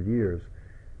 2,500 years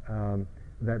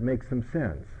that makes some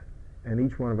sense. And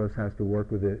each one of us has to work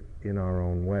with it in our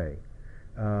own way.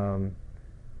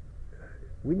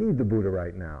 We need the Buddha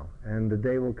right now, and the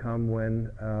day will come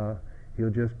when he'll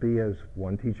just be, as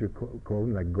one teacher called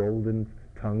him, that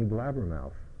golden-tongued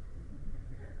blabbermouth.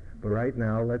 But right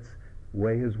now, let's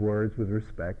weigh his words with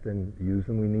respect and use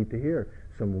them. We need to hear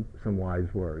some wise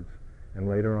words. And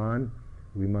later on,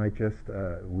 we might just,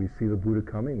 we see the Buddha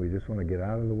coming, we just want to get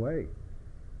out of the way.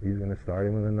 He's going to start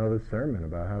him with another sermon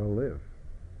about how to live.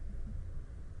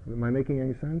 Am I making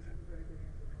any sense?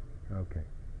 Okay.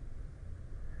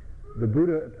 The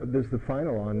Buddha, this is the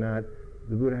final on that,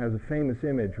 the Buddha has a famous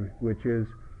image which is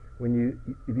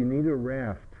if you need a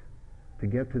raft to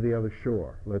get to the other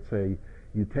shore, let's say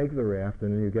you take the raft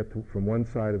and then you get from one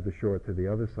side of the shore to the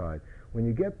other side. When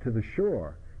you get to the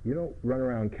shore, you don't run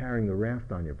around carrying the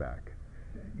raft on your back.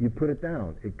 You put it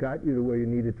down. It got you to where you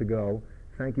needed to go.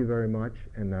 Thank you very much,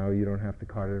 and now you don't have to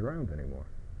cart it around anymore.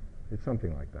 It's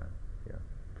something like that. Yeah.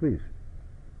 Please.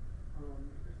 I've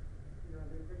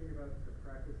been thinking about the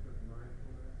practice of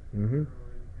mindfulness, Mm-hmm.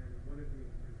 and one of the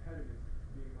impediments to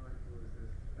being mindful is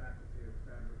this faculty of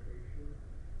fabrication.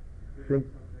 Creating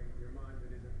something in your mind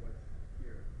that isn't what's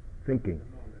here. Thinking.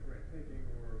 At the moment, right? Thinking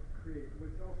or create,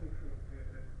 which also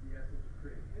that's the essence of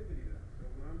creativity, though. So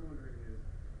what I'm wondering is,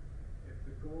 if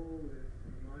the goal is to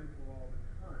be mindful all the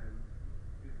time,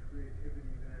 is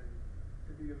creativity then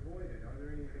to be avoided? Are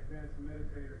there any advanced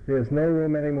meditators? There's no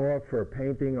room anymore for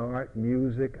painting, art,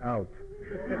 music, out.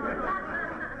 Well,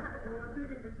 I'm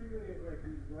thinking particularly like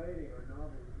writing or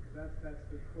novels, because that's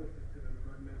the closest to the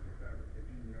mental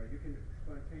fabrication. You can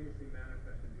spontaneously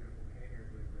manifest a beautiful painting,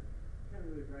 but you can't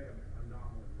really write a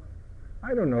novel in life.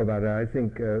 I don't know about that. I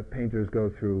think painters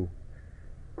go through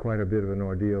quite a bit of an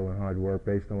ordeal and hard work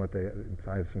based on what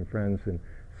I have some friends, and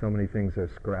so many things are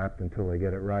scrapped until they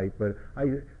get it right. But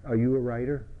are you a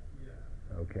writer?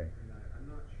 Yeah. Okay. And I'm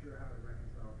not sure how to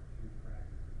reconcile the two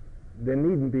practices. There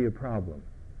needn't be a problem.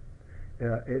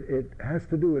 It has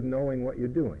to do with knowing what you're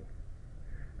doing.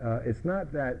 It's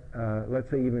not that, let's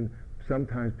say even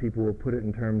sometimes people will put it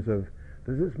in terms of,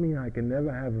 does this mean I can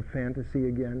never have a fantasy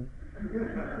again?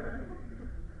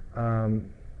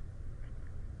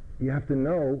 You have to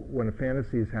know when a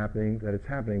fantasy is happening, that it's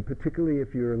happening, particularly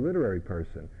if you're a literary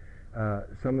person.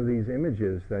 Some of these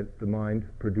images that the mind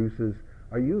produces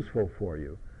are useful for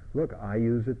you. Look, I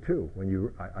use it too.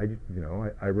 When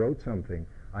I wrote something,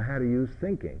 I had to use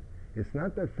thinking. It's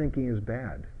not that thinking is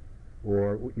bad,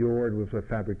 or your word was a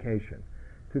fabrication.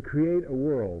 To create a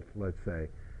world, let's say,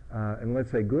 and let's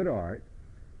say good art,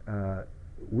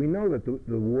 we know that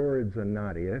the words are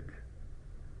not it.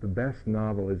 The best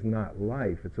novel is not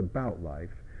life, it's about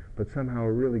life, but somehow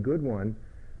a really good one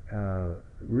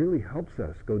really helps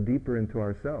us go deeper into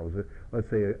ourselves. Let's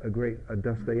say a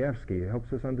Dostoevsky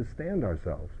helps us understand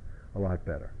ourselves a lot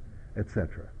better,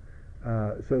 etc.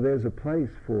 So there's a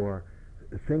place for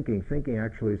thinking. Thinking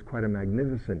actually is quite a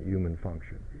magnificent human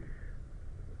function.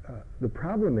 The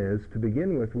problem is, to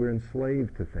begin with, we're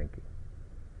enslaved to thinking,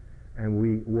 and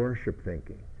we worship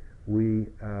thinking. We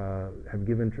have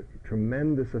given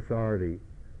tremendous authority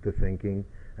to thinking,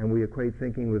 and we equate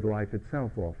thinking with life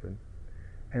itself often,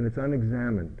 and it's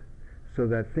unexamined, so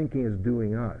that thinking is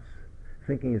doing us.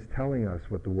 Thinking is telling us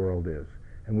what the world is,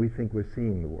 and we think we're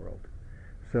seeing the world.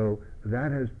 So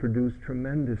that has produced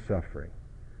tremendous suffering.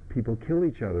 People kill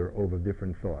each other over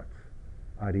different thoughts,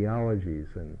 ideologies,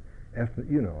 and it's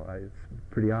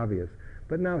pretty obvious.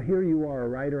 But now here you are, a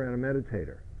writer and a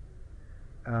meditator.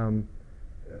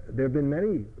 There have been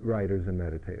many writers and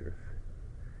meditators.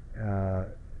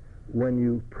 When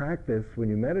you practice, when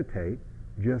you meditate,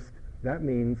 that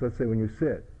means, let's say when you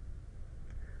sit,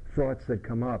 thoughts that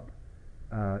come up,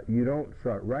 you don't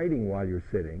start writing while you're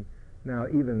sitting. Now,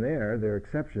 even there are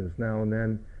exceptions. Now and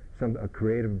then a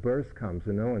creative burst comes,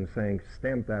 and no one's saying,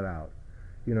 stamp that out.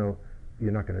 You're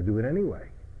not going to do it anyway.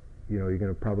 You're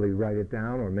going to probably write it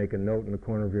down or make a note in the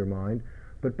corner of your mind.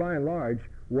 But by and large,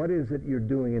 what is it you're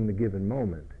doing in the given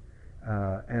moment?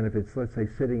 And if it's, let's say,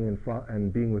 sitting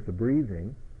and being with the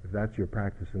breathing, if that's your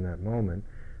practice in that moment,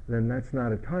 then that's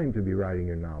not a time to be writing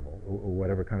your novel, or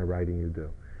whatever kind of writing you do.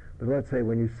 But let's say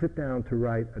when you sit down to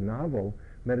write a novel,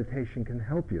 meditation can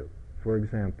help you. For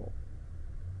example,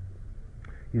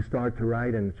 you start to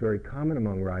write, and it's very common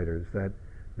among writers that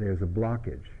there's a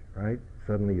blockage, right?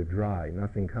 Suddenly you're dry,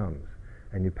 nothing comes,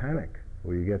 and you panic,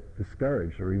 or you get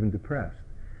discouraged, or even depressed.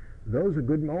 Those are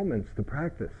good moments to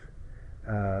practice.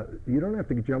 You don't have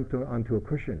to jump onto a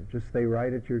cushion. Just stay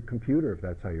right at your computer if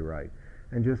that's how you write,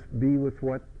 and just be with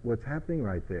what's happening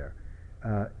right there.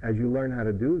 As you learn how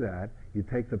to do that, you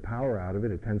take the power out of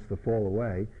it. It tends to fall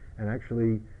away, and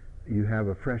actually you have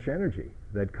a fresh energy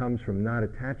that comes from not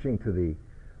attaching to the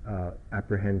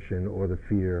apprehension or the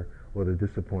fear or the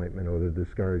disappointment or the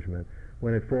discouragement.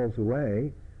 When it falls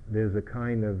away, there's a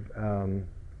kind of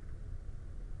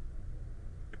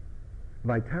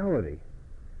vitality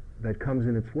that comes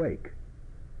in its wake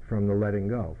from the letting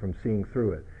go, from seeing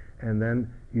through it. And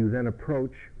then you then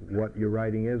approach what your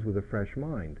writing is with a fresh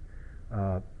mind.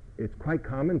 It's quite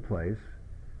commonplace,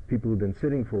 people who've been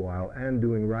sitting for a while and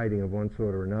doing writing of one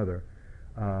sort or another,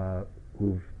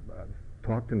 who've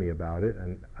talked to me about it,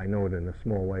 and I know it in a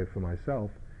small way for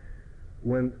myself,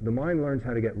 when the mind learns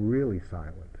how to get really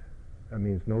silent, that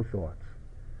means no thoughts,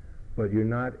 but you're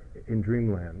not in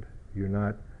dreamland. You're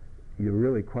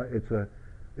really quite,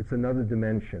 it's another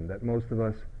dimension that most of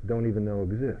us don't even know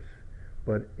exists,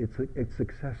 but it's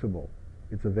accessible,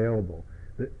 it's available.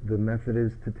 The method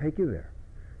is to take you there.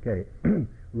 Okay,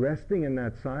 resting in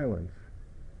that silence,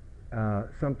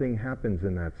 something happens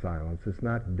in that silence. It's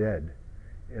not dead.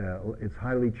 It's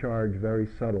highly charged, very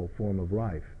subtle form of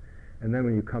life. And then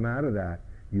when you come out of that,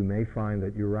 you may find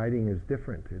that your writing is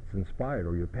different. It's inspired,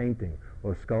 or you're painting,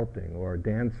 or sculpting, or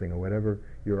dancing, or whatever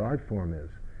your art form is.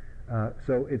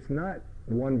 So it's not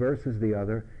one versus the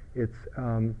other. It's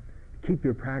keep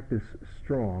your practice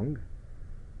strong,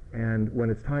 and when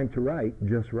it's time to write,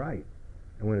 just write.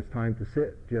 And when it's time to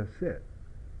sit, just sit.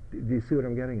 Do you see what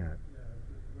I'm getting at? Yeah, it's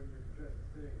just when you're just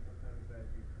sitting, sometimes that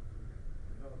you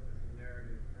develop this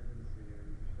narrative tendency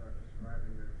and you start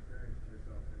describing your experience to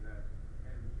yourself, and that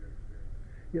ends your experience.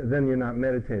 Yeah, then you're not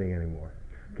meditating anymore.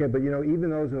 Okay, but you know,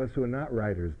 even those of us who are not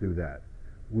writers do that.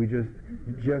 We just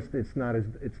it's not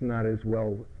as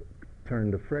well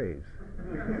turned a phrase.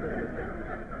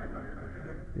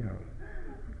 You know,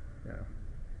 yeah.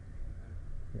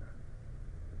 Yeah.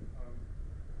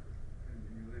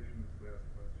 In relation to this last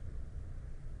question,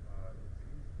 it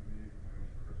seems to me, my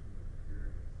own personal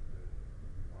experience, that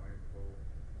being mindful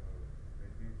of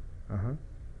thinking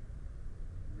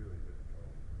really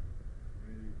difficult.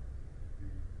 For me, be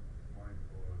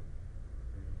mindful of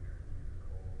seeing your heat,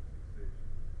 cold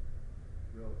sensations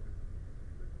relatively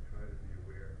easy, but to try to be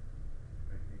aware,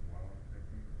 thinking while I'm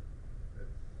thinking,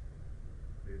 that's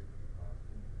basically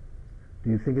impossible. Do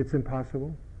you think it's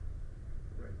impossible?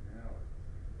 Right now, it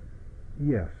seems like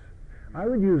Yes. I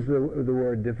would use the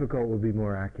word difficult would be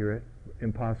more accurate.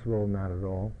 Impossible, not at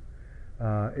all.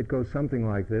 It goes something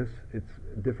like this. It's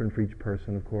different for each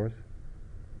person, of course.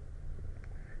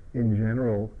 In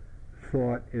general,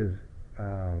 thought is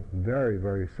a very,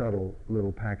 very subtle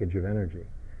little package of energy,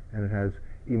 and it has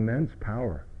immense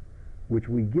power, which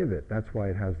we give it. That's why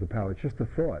it has the power. It's just a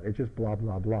thought. It's just blah,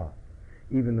 blah, blah.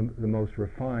 Even the most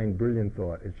refined, brilliant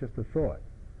thought, it's just a thought.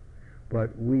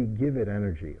 But we give it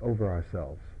energy over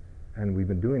ourselves, and we've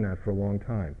been doing that for a long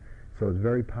time. So it's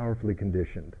very powerfully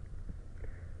conditioned.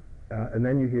 And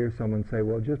then you hear someone say,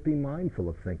 well, just be mindful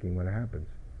of thinking when it happens.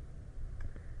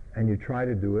 And you try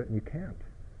to do it, and you can't.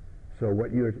 So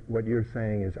what you're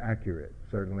saying is accurate.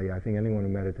 Certainly, I think anyone who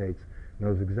meditates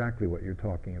knows exactly what you're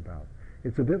talking about.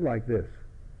 It's a bit like this.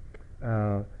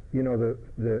 You know,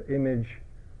 the image,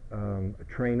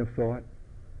 train of thought.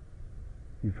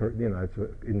 You've heard, you know,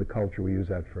 in the culture we use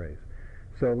that phrase.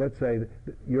 So let's say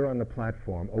you're on the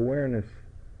platform. Awareness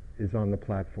is on the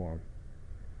platform.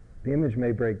 The image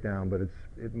may break down, but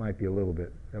it might be a little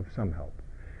bit of some help.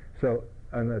 So,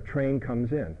 and a train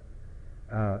comes in.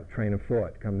 Train of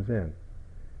thought comes in.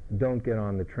 Don't get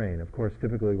on the train. Of course,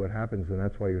 typically what happens, and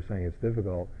that's why you're saying it's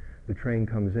difficult, the train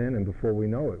comes in, and before we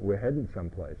know it, we're heading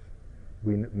someplace.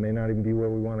 We may not even be where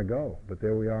we want to go, but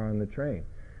there we are on the train.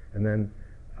 And then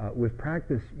with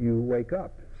practice, you wake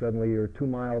up. Suddenly you're 2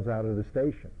 miles out of the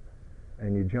station,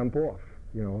 and you jump off,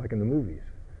 you know, like in the movies.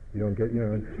 You don't get, you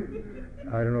know,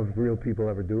 I don't know if real people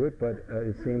ever do it, but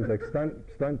it seems like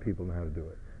stunt people know how to do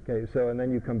it. Okay, so, and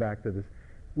then you come back to this.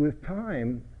 With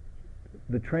time,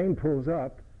 the train pulls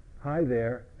up, hi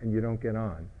there, and you don't get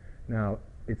on. Now,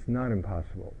 it's not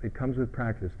impossible. It comes with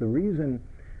practice. The reason,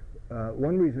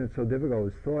 one reason it's so difficult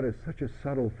is thought is such a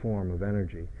subtle form of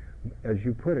energy. As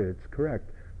you put it, it's correct.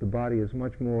 The body is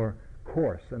much more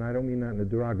coarse, and I don't mean that in a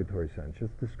derogatory sense,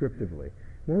 just descriptively.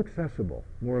 More accessible,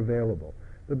 more available.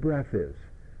 The breath is,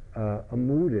 a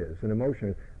mood is, an emotion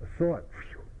is, a thought,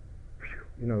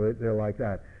 you know, they're like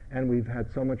that. And we've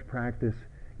had so much practice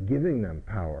giving them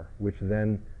power, which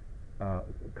then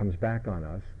comes back on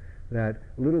us, that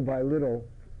little by little,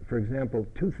 for example,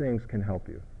 2 things can help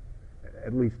you,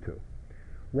 at least 2.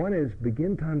 One is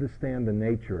begin to understand the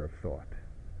nature of thought.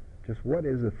 Just what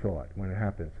is a thought when it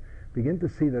happens? Begin to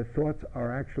see that thoughts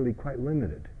are actually quite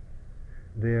limited.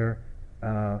 They're,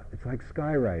 it's like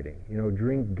skywriting, you know,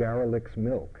 drink Garlick's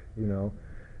milk, you know.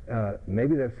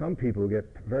 Maybe there's some people who get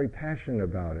very passionate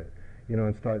about it, you know,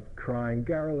 and start crying,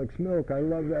 Garlick's milk, I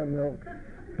love that milk.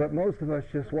 But most of us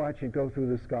just watch it go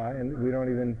through the sky, and we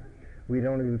don't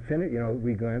even finish, you know,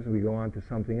 we glance and we go on to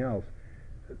something else.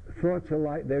 Thoughts are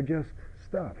like, they're just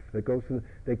stuff that goes through,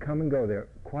 they come and go, they're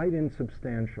quite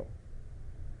insubstantial.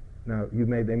 Now,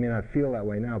 they may not feel that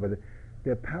way now, but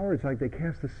their power is like they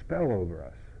cast a spell over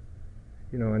us.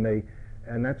 You know,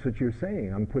 and that's what you're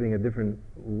saying. I'm putting a different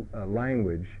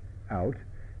language out.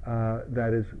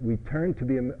 That is, we turn to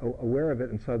be aware of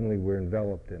it, and suddenly we're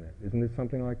enveloped in it. Isn't it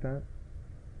something like that?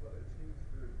 Well, it seems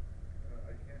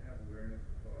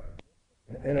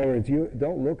In other words, you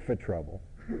don't look for trouble.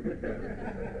 But it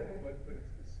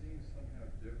seems somehow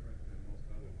different than most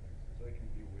other things, because I can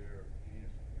be aware of pain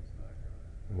if something's not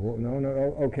going. Well, no,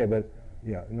 okay, but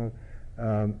yeah, no.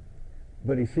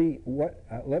 But you see,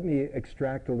 let me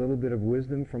extract a little bit of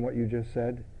wisdom from what you just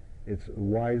said. It's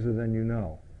wiser than you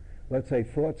know. Let's say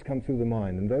thoughts come through the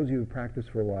mind, and those of you who've practiced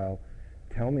for a while,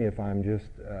 tell me if I'm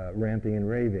just ranting and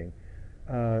raving.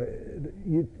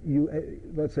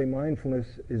 Let's say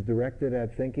mindfulness is directed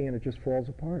at thinking and it just falls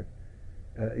apart.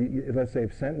 Let's say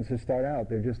if sentences start out,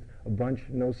 they're just a bunch,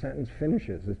 no sentence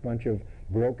finishes. It's a bunch of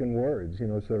broken words,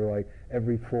 sort of like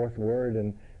every fourth word,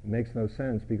 and it makes no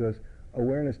sense because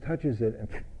awareness touches it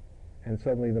and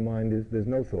suddenly the mind there's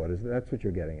no thought. That's what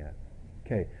you're getting at.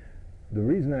 Okay. The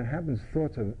reason that happens,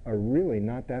 thoughts are really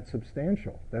not that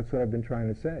substantial. That's what I've been trying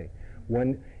to say.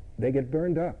 When they get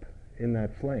burned up in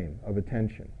that flame of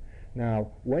attention.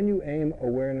 Now, when you aim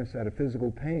awareness at a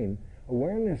physical pain,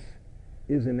 awareness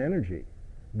is an energy.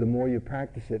 The more you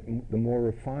practice it, the more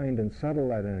refined and subtle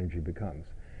that energy becomes.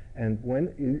 And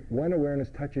when awareness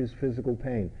touches physical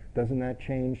pain, doesn't that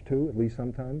change too, at least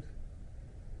sometimes?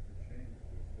 The change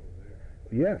is still there.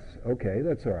 Yes, okay,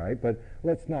 that's all right, but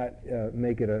let's not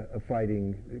make it a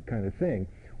fighting kind of thing.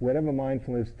 Whatever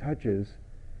mindfulness touches,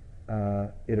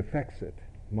 it affects it.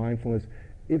 Mindfulness,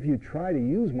 if you try to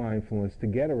use mindfulness to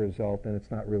get a result, then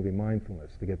it's not really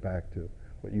mindfulness, to get back to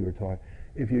what you were taught.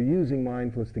 If you're using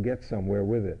mindfulness to get somewhere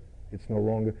with it, it's no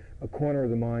longer, a corner of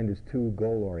the mind is too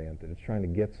goal-oriented. It's trying to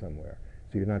get somewhere,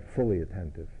 so you're not fully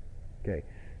attentive. Okay,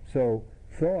 so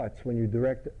thoughts, when you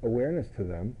direct awareness to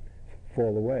them,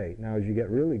 fall away. Now, as you get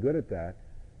really good at that,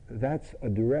 that's a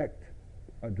direct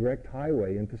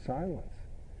highway into silence.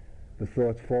 The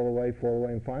thoughts fall away,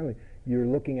 and finally, you're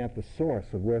looking at the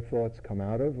source of where thoughts come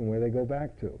out of and where they go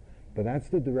back to. But that's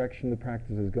the direction the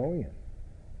practice is going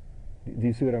in. Do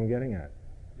you see what I'm getting at?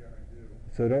 Yeah, I do.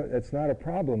 So that's not a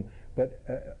problem. But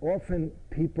often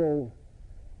people,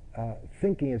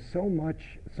 thinking is so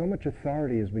much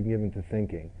authority has been given to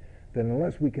thinking that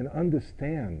unless we can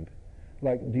understand,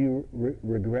 like, do you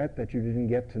regret that you didn't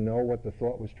get to know what the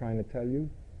thought was trying to tell you?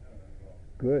 No, not at all.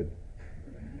 Good.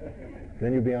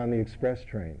 Then you'll be on the express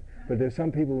train. But there's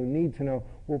some people who need to know,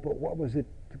 well, but what was it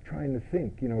trying to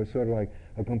think? It's sort of like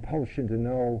a compulsion to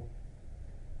know.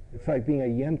 It's like being a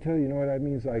yenta, you know what I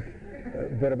mean? It's like,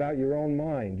 but about your own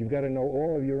mind. You've got to know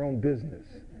all of your own business.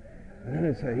 And then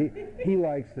it's like, he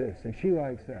likes this and she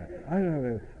likes that. I don't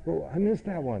know. Well, I missed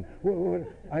that one.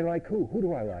 I like who? Who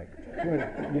do I like?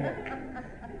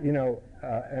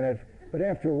 But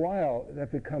after a while,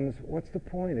 that becomes, what's the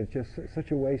point? It's just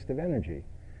such a waste of energy.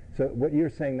 So what you're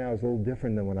saying now is a little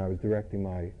different than when I was directing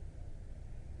my...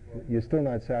 Well, you're still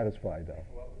not satisfied, though.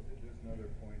 Well, there's another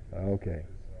point to this, Okay. is,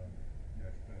 I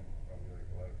spend probably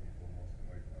like a lot of people most of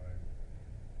my time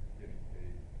getting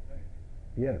paid to think.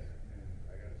 Yes. And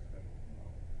I got to spend,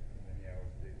 many hours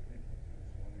a day thinking. So I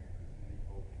was wondering if there's any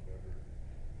hope of ever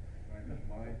trying to be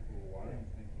mindful while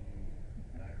I'm thinking,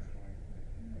 not trying to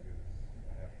think, because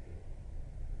I have to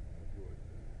do it.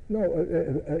 No,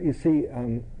 you see,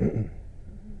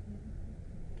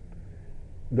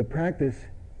 the practice,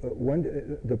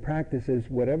 the practice is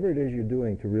whatever it is you're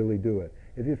doing to really do it.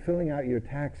 If you're filling out your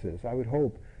taxes, I would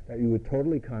hope that you would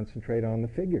totally concentrate on the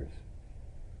figures.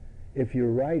 If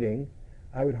you're writing,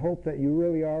 I would hope that you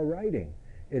really are writing.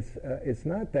 It's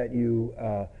not that you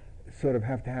sort of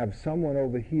have to have someone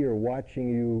over here watching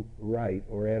you write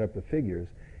or add up the figures.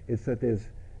 It's that there's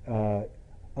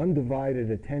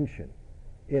undivided attention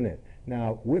in it.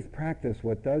 Now, with practice,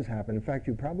 what does happen, in fact,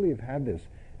 you probably have had this,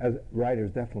 as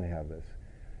writers definitely have this.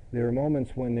 There are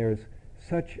moments when there's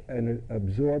such an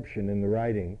absorption in the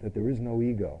writing that there is no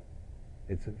ego.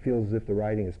 It feels as if the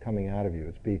writing is coming out of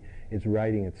you. It's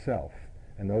writing itself.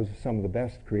 And those are some of the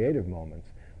best creative moments.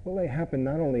 Well, they happen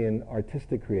not only in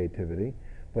artistic creativity,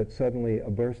 but suddenly a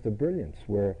burst of brilliance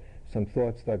where some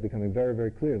thoughts start becoming very,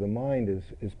 very clear. The mind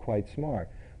is quite smart.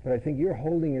 But I think you're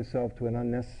holding yourself to an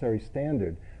unnecessary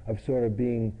standard of sort of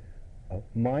being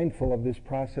mindful of this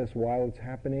process while it's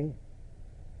happening.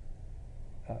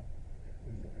 Is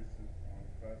the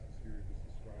process here just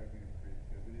describing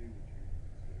creativity? Would you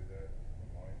consider that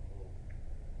mindful?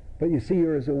 But you see,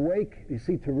 you're as awake. You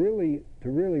see, to really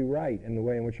write in the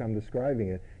way in which I'm describing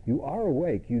it, you are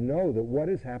awake. You know that what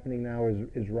is happening now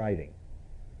is writing.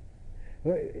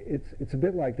 Well, it's a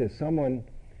bit like this. Someone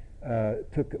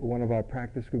took one of our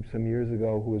practice groups some years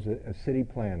ago who was a city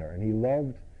planner, and he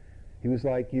was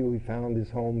like you. He found his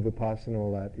home, Vipassana,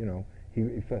 all that,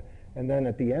 and then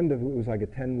at the end of it, it was like a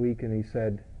 10-week, and he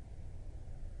said,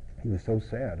 he was so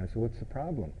sad. I said, what's the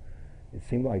problem? It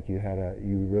seemed like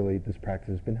this practice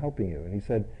has been helping you. And he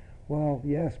said, well,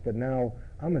 yes, but now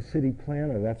I'm a city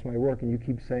planner. That's my work. And you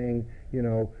keep saying, you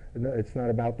know, it's not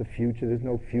about the future. There's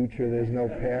no future. There's no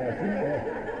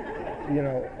past. You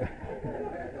know.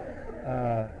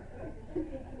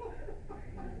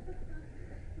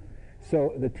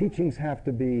 So the teachings have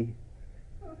to be,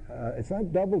 it's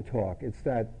not double talk. It's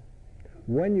that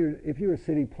if you're a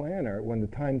city planner, when the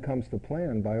time comes to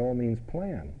plan, by all means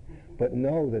plan. But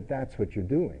know that that's what you're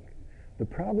doing. The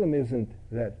problem isn't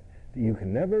that you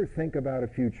can never think about a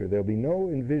future. There'll be no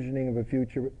envisioning of a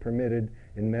future permitted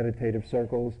in meditative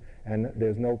circles, and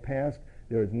there's no past.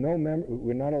 There's no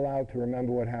we're not allowed to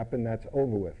remember what happened. That's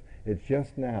over with. It's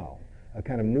just now, a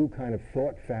kind of new kind of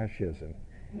thought fascism,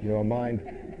 you know, a mind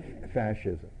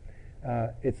fascism.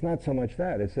 It's not so much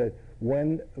that. It's that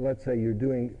when, let's say, you're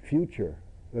doing future,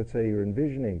 let's say you're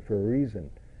envisioning for a reason,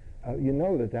 you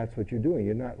know that that's what you're doing.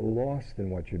 You're not lost in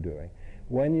what you're doing.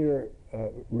 When you're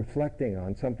reflecting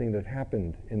on something that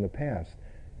happened in the past,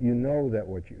 you know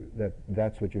that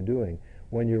that's what you're doing.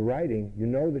 When you're writing, you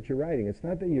know that you're writing. It's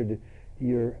not that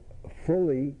you're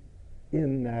fully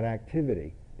in that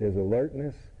activity. There's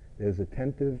alertness, there's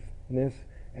attentiveness,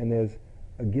 and there's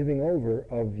a giving over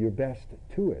of your best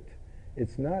to it.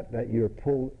 It's not that you're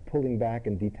pulling back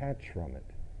and detached from it.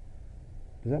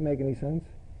 Does that make any sense?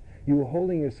 You were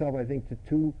holding yourself, I think, to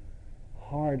too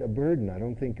hard a burden. I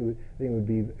think it would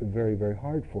be very, very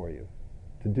hard for you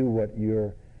to do what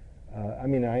you're, I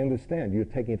mean, I understand you're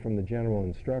taking it from the general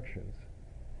instructions.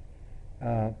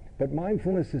 But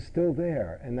mindfulness is still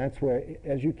there, and that's where,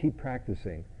 as you keep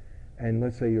practicing, and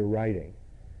let's say you're writing,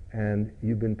 and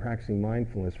you've been practicing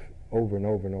mindfulness over and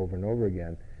over and over and over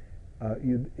again,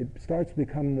 it starts to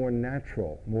become more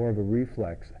natural, more of a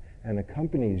reflex, and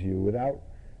accompanies you without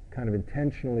kind of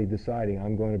intentionally deciding,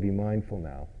 I'm going to be mindful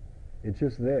now. It's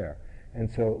just there. And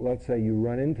so let's say you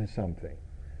run into something,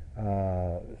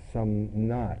 some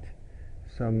knot,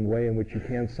 some way in which you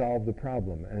can't solve the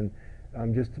problem. And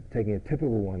I'm just taking a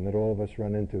typical one that all of us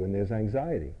run into, and there's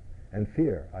anxiety and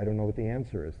fear. I don't know what the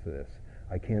answer is to this.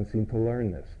 I can't seem to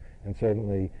learn this. And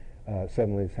suddenly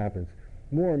this happens.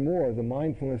 More and more, the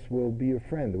mindfulness will be your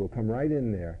friend. It will come right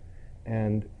in there,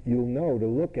 and you'll know to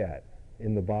look at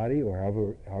in the body, or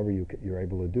however you're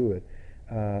able to do it,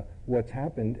 what's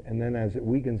happened, and then as it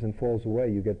weakens and falls away,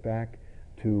 you get back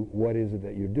to what is it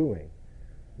that you're doing.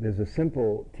 There's a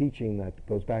simple teaching that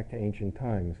goes back to ancient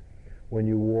times. When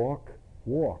you walk,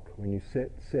 walk. When you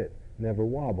sit, sit. Never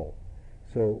wobble.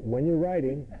 So when you're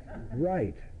writing,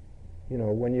 write. You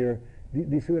know, when you're, do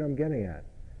you see what I'm getting at?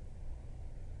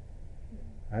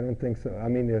 I don't think so. I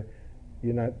mean,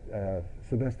 you're not, it's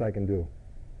the best I can do.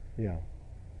 Yeah.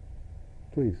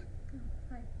 Please.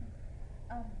 Hi.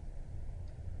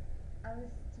 I was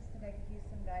just thinking I could use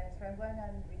some guidance. I'm going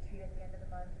on retreat at the end of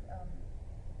the month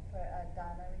for a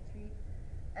Dharma retreat,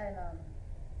 and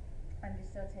I'm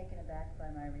just so taken aback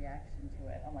by my reaction to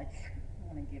it. I'm like, I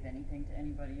don't want to give anything to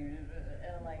anybody. And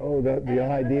I'm like, oh, the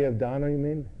idea of Dharma, you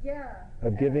mean? Yeah.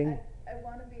 Of giving? I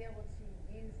want to be able to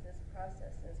use this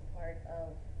process as part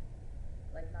of,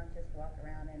 like, not just walk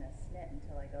around in a snit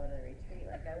until I go to the retreat.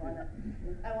 Like, I want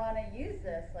to use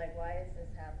this. Like, why is this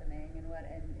happening, and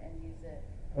use it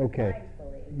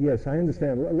mindfully. Yes, I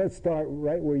understand. Let's start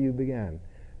right where you began.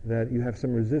 That you have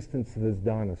some resistance to this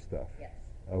Dharma stuff. Yes.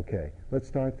 Okay, let's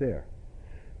start there.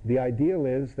 The ideal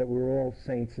is that we're all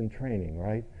saints in training,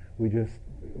 right? We give,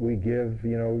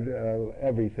 you know,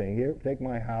 everything. Here, take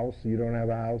my house. You don't have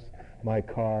a house. My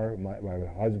car, my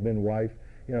husband, wife.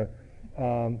 You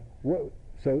know,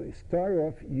 so start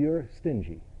off. You're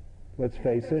stingy. Let's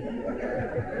face it.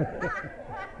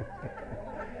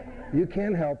 You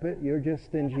can't help it. You're just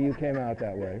stingy. You came out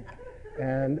that way.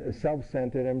 And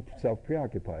self-centered and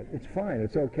self-preoccupied. It's fine.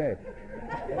 It's okay.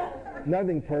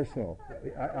 Nothing personal.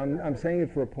 I'm saying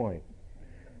it for a point.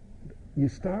 You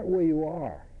start where you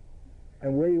are.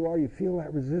 And where you are, you feel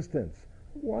that resistance.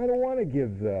 Well, I don't want to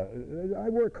give I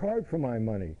work hard for my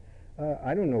money.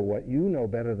 I don't know what you know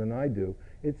better than I do.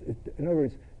 In other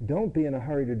words, don't be in a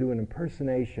hurry to do an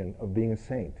impersonation of being a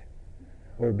saint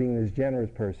or being this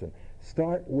generous person.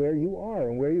 Start where you are,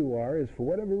 and where you are is for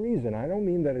whatever reason. I don't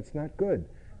mean that it's not good,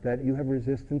 that you have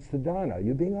resistance to dana.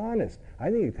 You're being honest. I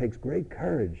think it takes great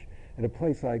courage at a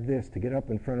place like this to get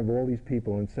up in front of all these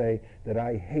people and say that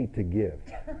I hate to give.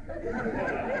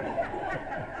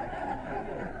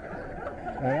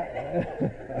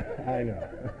 I know.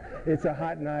 It's a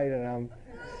hot night and I'm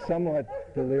somewhat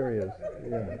delirious.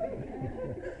 Yeah.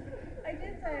 I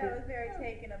did say I was very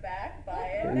taken aback by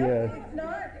it. Yes.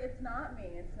 It's not me.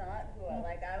 It's not who I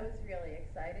like. I was really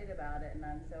excited about it, and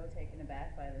I'm so taken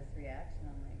aback by this reaction.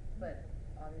 I'm like, but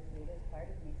obviously there's part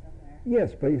of me somewhere.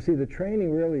 Yes, but you see, the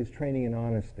training really is training in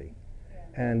honesty.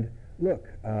 And look,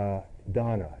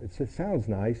 Dana, it sounds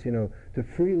nice, you know, to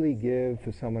freely give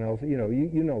for someone else. You know,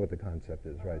 you know what the concept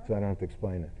is, right? So I don't have to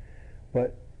explain it.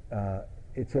 But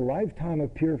it's a lifetime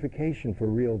of purification for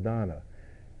real Dana.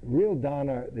 Real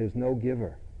Dana, there's no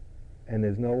giver, and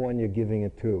there's no one you're giving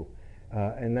it to.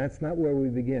 And that's not where we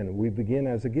begin. We begin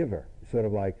as a giver, sort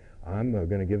of like, I'm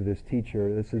going to give this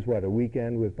teacher, this is what, a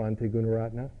weekend with Bhante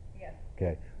Gunaratna? Yes.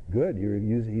 Okay, good.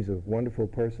 He's a wonderful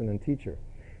person and teacher.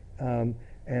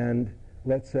 And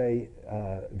let's say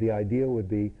the ideal would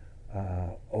be,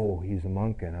 oh, he's a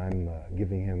monk and I'm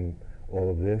giving him all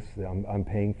of this, I'm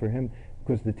paying for him,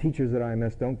 because the teachers at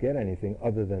IMS don't get anything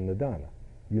other than the dana.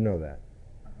 You know that.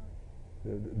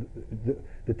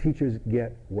 The teachers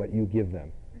get what you give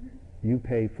them. You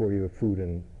pay for your food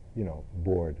and, you know,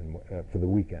 board and for the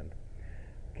weekend.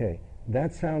 Okay,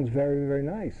 that sounds very, very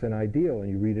nice and ideal, and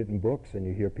you read it in books and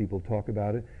you hear people talk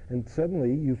about it, and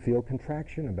suddenly you feel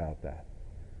contraction about that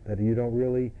you don't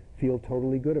really feel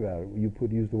totally good about it. You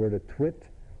use the word a twit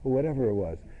or whatever it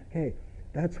was. Okay,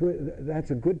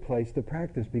 that's a good place to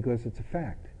practice because it's a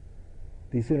fact.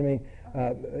 Do you see what I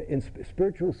mean? In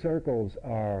spiritual circles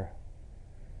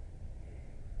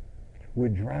we're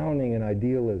drowning in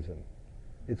idealism.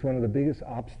 It's one of the biggest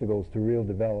obstacles to real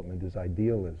development is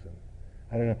idealism.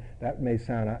 I don't know, that may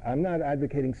sound, I'm not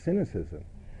advocating cynicism.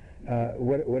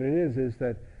 What it is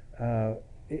that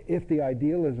if the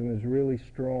idealism is really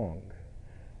strong,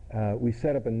 we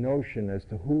set up a notion as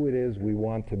to who it is we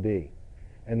want to be,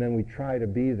 and then we try to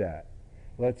be that.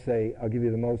 Let's say, I'll give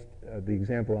you the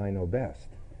example I know best,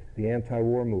 the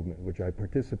anti-war movement, which I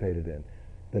participated in.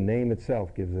 The name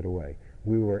itself gives it away.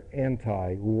 We were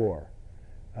anti-war.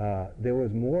 There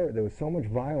was so much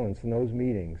violence in those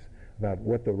meetings about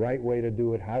what the right way to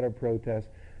do it, how to protest.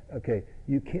 Okay,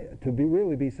 you can't,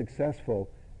 really be successful,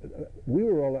 we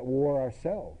were all at war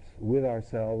ourselves,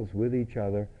 with each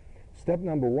other. Step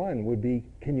number one would be,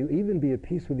 can you even be at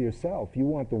peace with yourself? You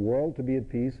want the world to be at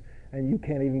peace, and you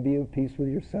can't even be at peace with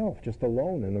yourself, just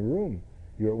alone in the room.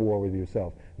 You're at war with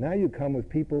yourself. Now you come with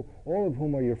people, all of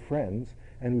whom are your friends,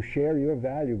 and who share your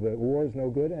value, but war is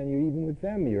no good, and even with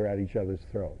them you're at each other's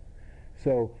throat.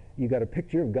 So you got a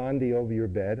picture of Gandhi over your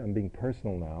bed. I'm being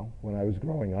personal now. When I was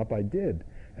growing up, I did.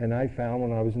 And I found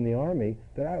when I was in the Army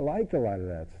that I liked a lot of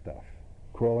that stuff.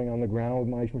 Crawling on the ground with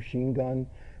my machine gun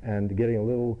and getting a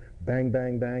little bang,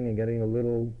 bang, bang and getting a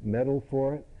little medal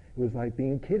for it. It was like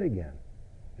being a kid again.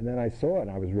 And then I saw it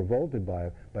and I was revolted by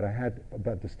it,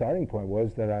 but the starting point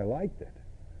was that I liked it.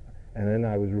 And then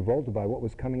I was revolted by what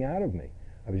was coming out of me.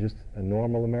 I was just a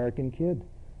normal American kid,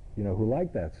 you know, who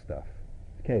liked that stuff.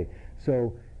 Okay,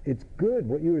 so it's good.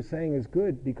 What you were saying is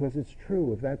good because it's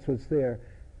true. If that's what's there,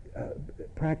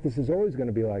 practice is always going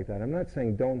to be like that. I'm not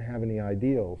saying don't have any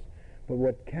ideals, but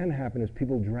what can happen is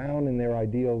people drown in their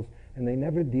ideals and they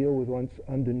never deal with what's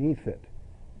underneath it.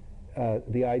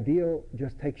 The ideal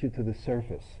just takes you to the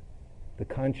surface, the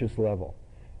conscious level,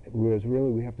 whereas really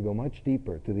we have to go much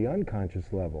deeper to the unconscious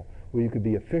level, where you could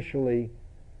be officially,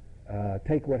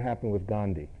 take what happened with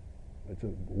Gandhi. It's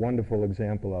a wonderful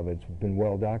example of it. It's been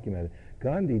well documented.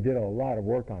 Gandhi did a lot of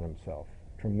work on himself,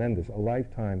 tremendous, a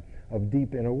lifetime of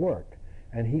deep inner work,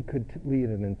 and he could lead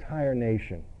an entire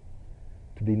nation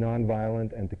to be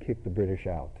nonviolent and to kick the British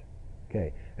out.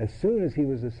 Okay, as soon as he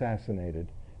was assassinated,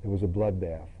 it was a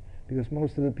bloodbath, because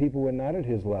most of the people were not at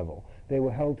his level. They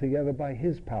were held together by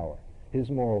his power, his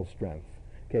moral strength.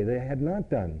 Okay, they had not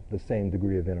done the same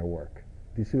degree of inner work.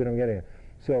 Do you see what I'm getting at?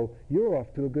 So you're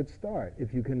off to a good start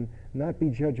if you can not be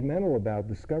judgmental about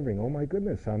discovering, oh my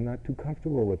goodness, I'm not too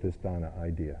comfortable with this Dana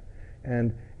idea.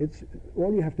 And it's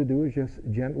all you have to do is just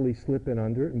gently slip in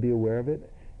under it and be aware of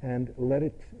it and let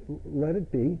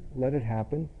it be, let it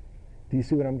happen. Do you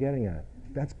see what I'm getting at?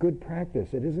 That's good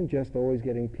practice. It isn't just always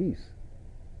getting peace.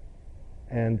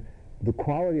 And the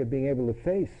quality of being able to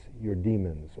face your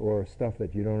demons or stuff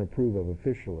that you don't approve of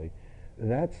officially,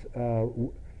 that's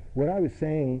what I was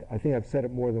saying. I think I've said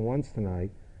it more than once tonight,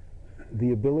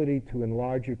 the ability to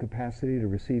enlarge your capacity to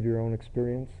receive your own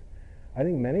experience. I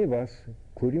think many of us,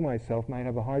 including myself, might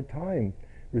have a hard time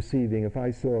receiving. If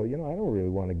I saw, you know, I don't really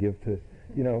want to give to,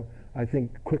 you know, I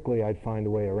think quickly I'd find a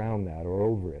way around that or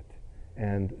over it.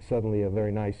 And suddenly a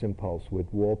very nice impulse would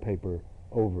wallpaper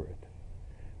over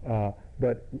it.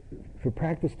 But for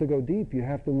practice to go deep, you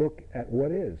have to look at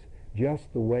what is,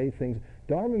 just the way things,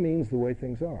 Dharma means the way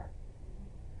things are.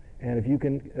 And if you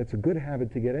can, it's a good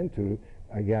habit to get into.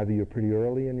 I gather you're pretty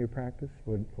early in your practice,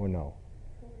 or no?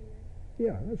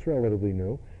 Yeah, that's relatively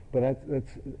new. But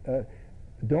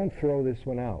don't throw this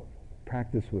one out.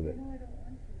 Practice with it. No, I don't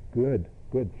want to. Good,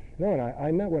 good. No, and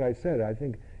I meant what I said. I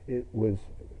think it was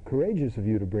courageous of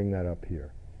you to bring that up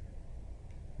here.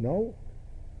 No?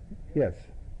 Yes.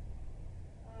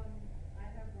 I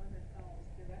have one that follows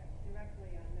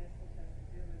directly on this, which has to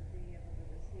do with being able to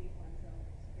receive one's own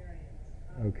experience.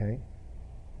 Okay.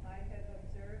 I have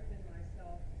observed in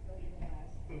myself over the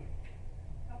last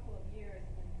couple of years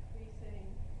an increasing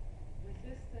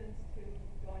resistance to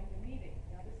going to meetings.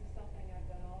 Now, this is something I've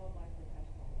done all of my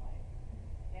professional life.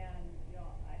 And,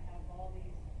 I have all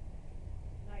these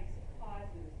nice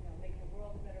causes, make the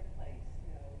world a better place,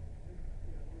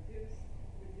 reduce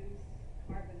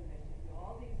carbon emissions,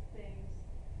 all these things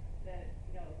that,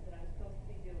 that I'm supposed to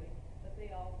be doing, but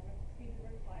they all seem to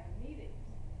require meetings.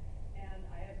 And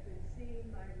I have been seeing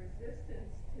my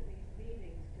resistance to these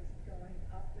meetings just going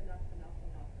up and up and up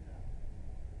and up and up.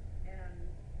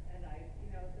 And I,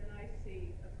 then I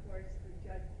see, of course, the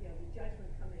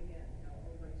judgment coming in,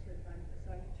 what should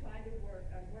so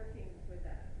I'm working with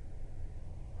that.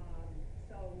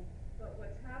 But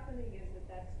what's happening is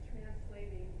that's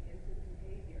translating into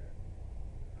behavior.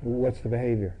 What's the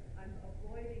behavior? I'm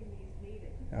avoiding these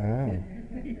meetings. Ah.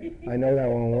 I know that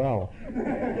one well.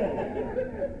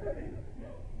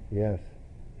 Yes.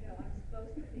 I'm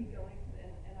supposed to be going to,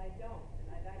 and I don't.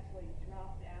 And I've actually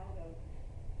dropped out of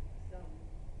some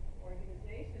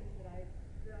organizations that I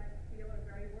feel are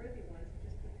very worthy ones,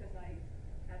 just because I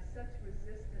have such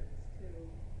resistance to,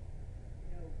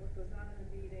 what goes on in the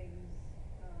meetings,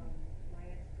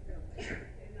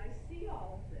 and I see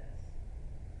all of this,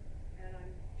 and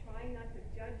I'm trying not to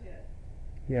judge it.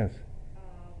 Yes.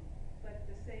 But at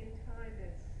the same time,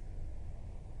 it's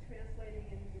translating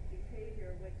into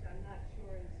behavior, which I'm not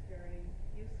sure is very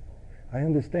useful. I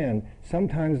understand.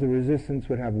 Sometimes the resistance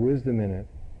would have wisdom in it,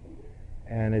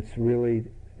 and it's really,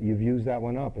 you've used that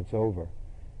one up, it's over.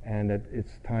 And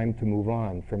it's time to move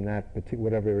on from that particular,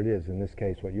 whatever it is, in this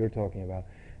case, what you're talking about.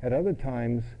 At other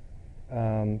times,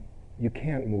 you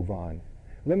can't move on.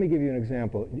 Let me give you an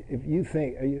example. If you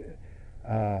think,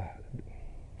 to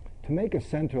make a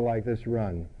center like this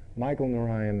run, Michael,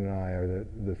 Narayan, and I are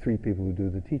the three people who do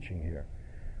the teaching here.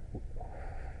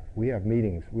 We have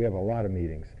meetings. We have a lot of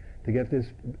meetings. To get this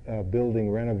building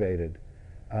renovated,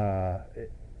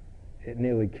 it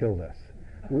nearly killed us.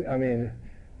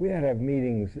 We had to have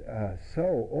meetings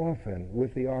so often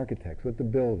with the architects, with the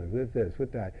builders, with this,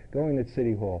 with that, going to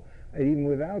City Hall. And even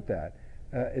without that,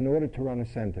 in order to run a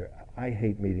center, I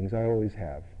hate meetings. I always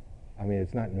have.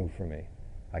 It's not new for me.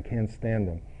 I can't stand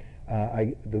them.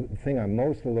 The thing I'm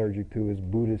most allergic to is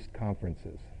Buddhist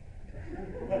conferences.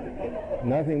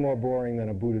 Nothing more boring than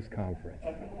a Buddhist conference.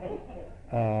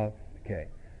 Okay.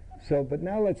 But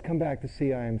now let's come back to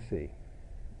CIMC.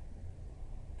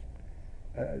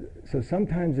 So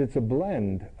sometimes it's a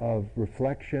blend of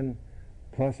reflection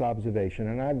plus observation.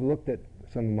 And I've looked at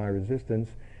some of my resistance,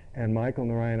 and Michael,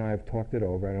 Narayan, and I have talked it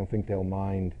over. I don't think they'll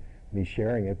mind me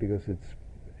sharing it because it's,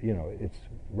 it's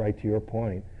right to your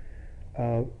point.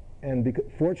 And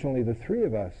fortunately, the three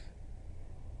of us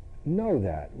know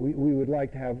that. We would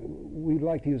like to we'd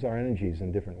like to use our energies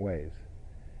in different ways.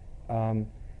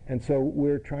 And so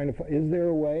we're trying to, is there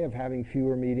a way of having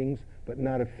fewer meetings but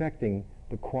not affecting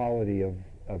the quality of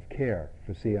care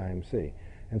for CIMC?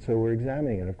 And so we're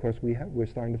examining it. Of course, we're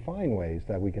starting to find ways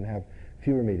that we can have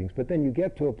fewer meetings. But then you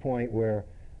get to a point where,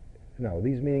 no,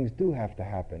 these meetings do have to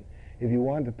happen. If you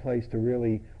want the place to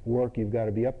really work, you've got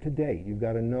to be up to date. You've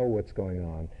got to know what's going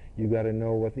on. You've got to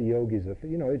know what the yogis are,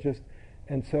 it's just,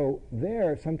 and so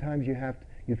there, sometimes you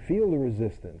feel the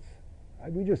resistance.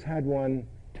 We just had one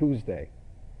Tuesday,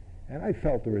 and I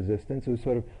felt the resistance. It was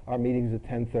sort of, our meeting's at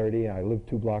 10:30, and I lived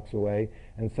 2 blocks away,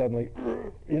 and suddenly,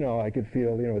 I could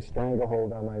feel, a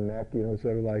stranglehold on my neck,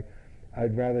 sort of like,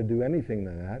 I'd rather do anything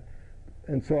than that.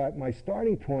 And so my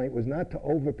starting point was not to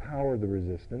overpower the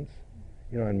resistance,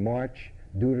 and march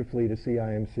dutifully to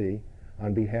CIMC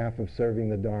on behalf of serving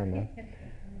the Dharma.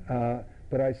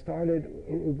 But I started,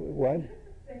 what?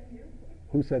 Thank you.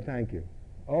 Who said thank you?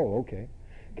 Oh, okay.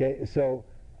 Okay, so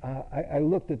I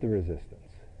looked at the resistance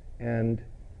and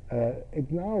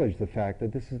acknowledged the fact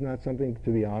that this is not something, to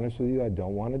be honest with you, I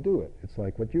don't want to do it. It's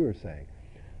like what you were saying.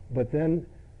 But then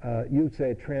you'd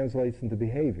say it translates into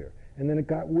behavior. And then it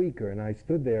got weaker, and I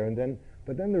stood there,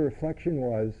 but then the reflection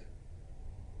was,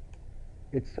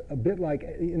 it's a bit like,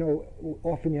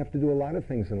 often you have to do a lot of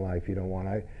things in life you don't want.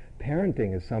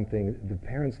 Parenting is something, the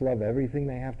parents love everything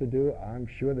they have to do. I'm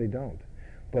sure they don't.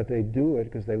 But they do it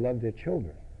because they love their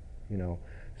children,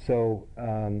 So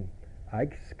I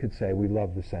could say we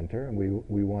love the center, and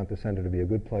we want the center to be a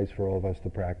good place for all of us to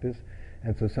practice.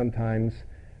 And so sometimes,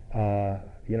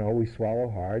 we swallow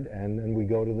hard, and we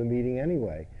go to the meeting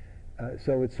anyway.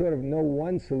 So it's sort of no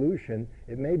one solution.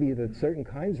 It may be that certain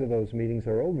kinds of those meetings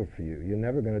are over for you. You're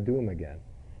never going to do them again.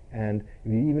 And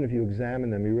even if you examine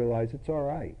them, you realize it's all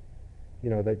right. You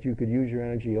know, that you could use your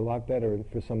energy a lot better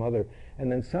for some other.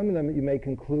 And then some of them you may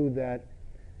conclude that,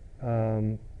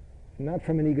 not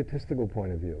from an egotistical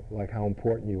point of view, like how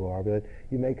important you are, but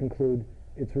you may conclude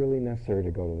it's really necessary to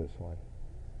go to this one.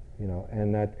 You know,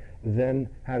 and that then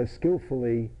how to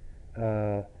skillfully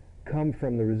come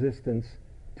from the resistance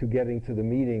to getting to the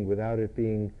meeting without it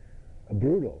being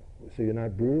brutal. So you're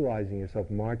not brutalizing yourself,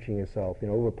 marching yourself, you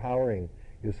know, overpowering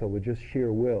yourself with just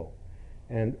sheer will.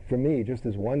 And for me, just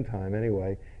as one time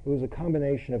anyway, it was a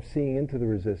combination of seeing into the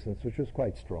resistance, which was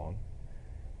quite strong,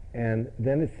 and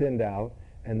then it thinned out,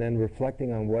 and then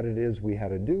reflecting on what it is we had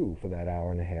to do for that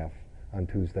hour and a half on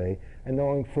Tuesday, and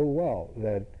knowing full well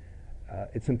that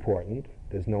it's important,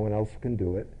 there's no one else who can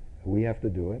do it, we have to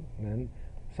do it, and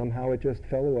somehow it just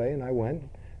fell away, and I went,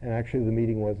 and actually the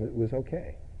meeting was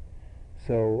okay.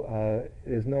 So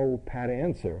there's no pat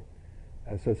answer.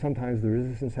 So sometimes the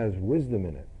resistance has wisdom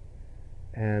in it.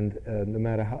 And no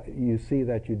matter how, you see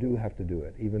that you do have to do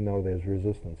it, even though there's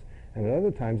resistance. And at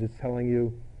other times it's telling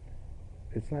you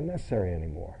it's not necessary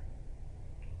anymore.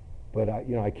 But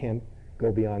you know, I can't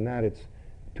go beyond that. It's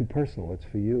too personal. It's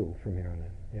for you from here on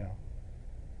in. Yeah.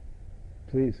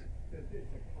 Please. It's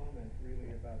a comment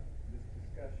really about this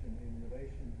discussion in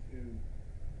relation to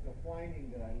the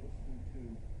whining that I listen to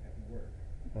at work.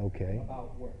 Okay.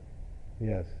 About work.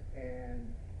 Yes.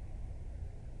 And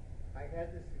I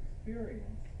had this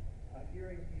experience of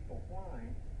hearing people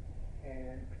whine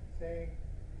and saying,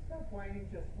 it's not whining,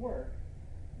 just work,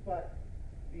 but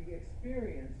the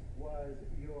experience was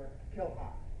your kill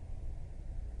high.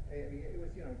 I mean, it was,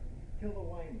 you know, kill the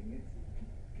whining. It's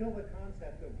kill the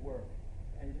concept of work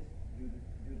and just do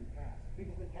the task.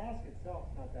 Because the task itself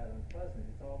is not that unpleasant.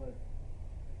 It's all the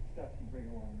stuff you bring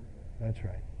along with it. That's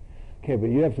right. Okay, but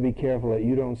you have to be careful that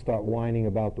you don't start whining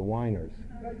about the whiners.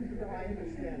 I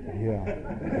understand that. Yeah.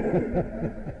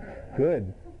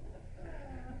 Good.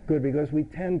 Good, because we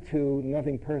tend to,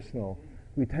 nothing personal,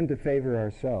 we tend to favor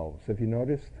ourselves. Have you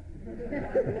noticed?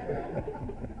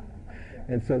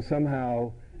 And so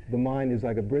somehow the mind is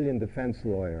like a brilliant defense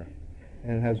lawyer,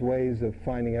 and it has ways of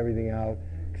finding everything out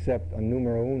except a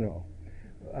numero uno.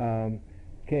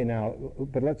 Okay, now,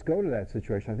 but let's go to that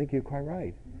situation. I think you're quite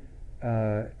right.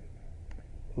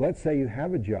 Let's say you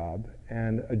have a job,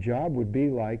 and a job would be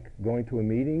like going to a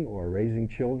meeting or raising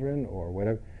children or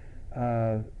whatever.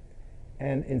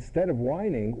 And instead of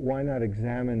whining, why not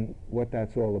examine what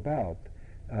that's all about?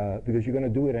 Because you're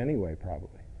going to do it anyway,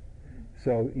 probably.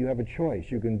 So you have a choice.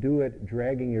 You can do it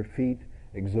dragging your feet,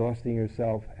 exhausting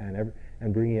yourself, and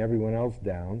bringing everyone else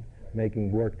down, making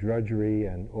work drudgery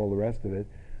and all the rest of it,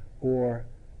 or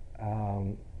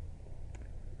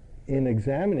in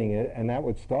examining it, and that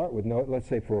would start with, let's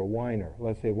say for a whiner,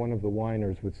 let's say one of the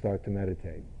whiners would start to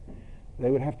meditate. They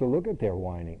would have to look at their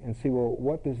whining and see, well,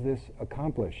 what does this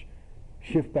accomplish?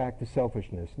 Shift back to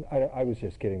selfishness. I was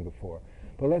just kidding before.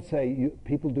 But let's say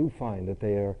people do find that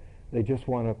they just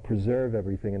want to preserve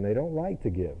everything and they don't like to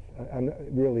give.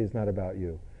 Really, it's not about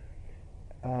you.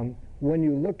 When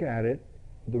you look at it,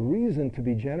 the reason to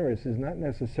be generous is not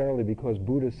necessarily because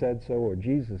Buddha said so or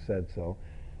Jesus said so.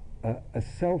 A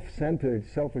self-centered,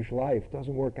 selfish life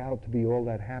doesn't work out to be all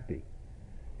that happy.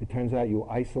 It turns out you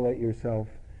isolate yourself,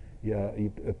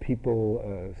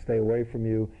 people stay away from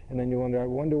you, and then you wonder, I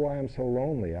wonder why I'm so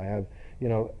lonely. I have,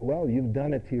 well, you've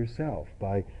done it to yourself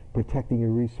by protecting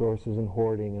your resources and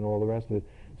hoarding and all the rest of it,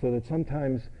 so that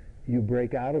sometimes you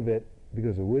break out of it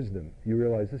because of wisdom. You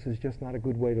realize this is just not a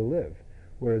good way to live.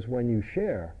 Whereas when you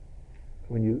share,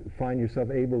 when you find yourself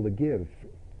able to give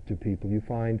to people, you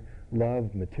find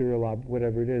love, material,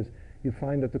 whatever it is, you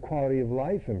find that the quality of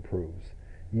life improves.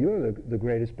 You're the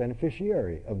greatest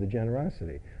beneficiary of the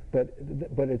generosity. But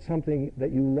it's something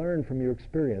that you learn from your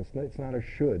experience. It's not a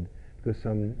should because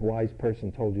some wise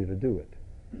person told you to do it.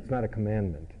 It's not a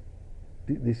commandment.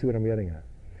 Do you see what I'm getting at?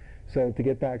 So to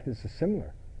get back, this is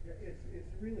similar. Yeah,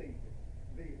 it's really,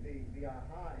 the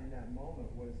aha in that moment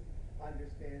was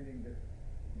understanding that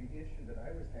the issue that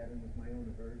I was having was my own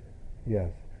aversion.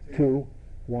 Yes. To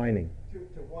whining. To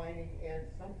whining and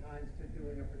sometimes to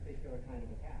doing a particular kind of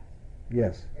a task.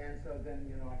 Yes. And so then,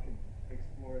 I could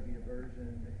explore the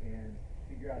aversion and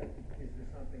figure out, is there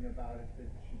something about it that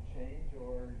should change,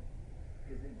 or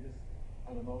is it just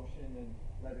an emotion and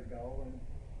let it go and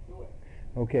do it?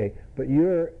 Okay, but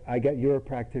I get you're a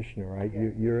practitioner, right?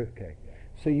 Yes. You're okay. Yes.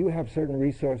 So you have certain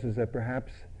resources that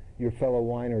perhaps your fellow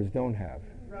whiners don't have.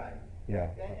 Right. Yeah.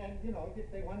 And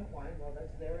if they want to whine, well,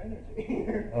 that's their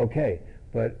energy. Okay,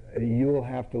 but you will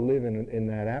have to live in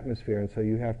that atmosphere, and so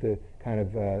you have to kind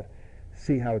of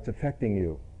see how it's affecting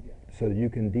you. Yeah. so that you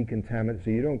can decontaminate, so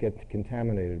you don't get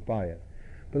contaminated by it.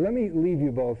 But let me leave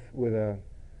you both with a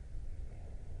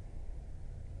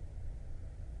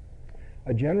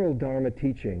general Dharma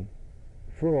teaching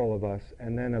for all of us,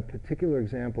 and then a particular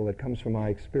example that comes from my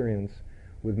experience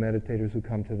with meditators who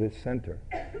come to this center.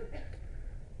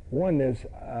 One is,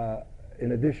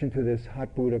 in addition to this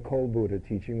hot Buddha, cold Buddha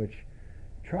teaching, which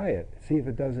try it, see if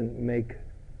it doesn't make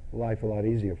life a lot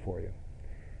easier for you.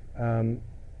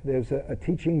 There's a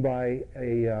teaching by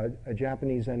a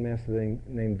Japanese Zen master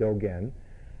named Dogen,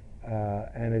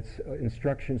 and it's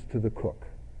instructions to the cook.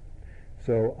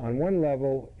 So on one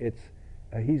level, it's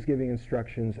he's giving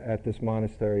instructions at this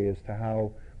monastery as to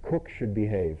how cooks should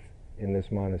behave in this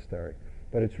monastery.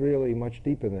 But it's really much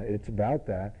deeper than that. It's about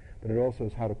that, but it also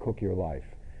is how to cook your life.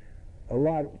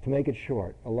 To make it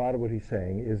short, a lot of what he's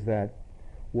saying is that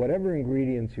whatever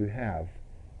ingredients you have,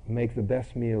 make the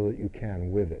best meal that you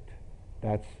can with it.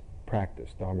 That's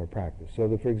practice, Dharma practice.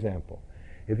 So for example,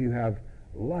 if you have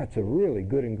lots of really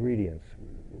good ingredients,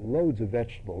 loads of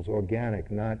vegetables, organic,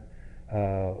 not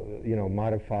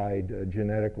modified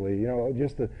genetically,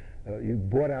 just you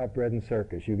bought out bread and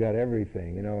circus, you got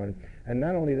everything, and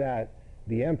not only that,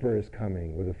 the emperor is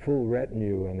coming with a full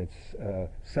retinue, and it's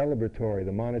celebratory.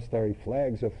 The monastery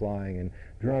flags are flying and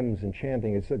drums and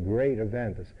chanting. It's a great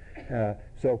event.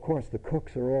 So of course the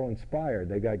cooks are all inspired.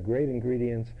 They got great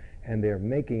ingredients, and they're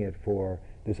making it for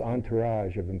this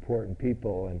entourage of important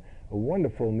people, and a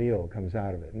wonderful meal comes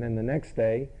out of it. And then the next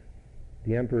day,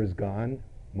 the emperor is gone.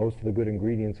 Most of the good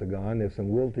ingredients are gone. There's some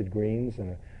wilted greens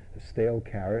and a stale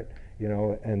carrot,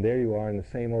 and there you are in the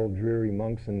same old dreary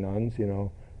monks and nuns,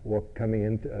 coming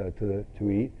in to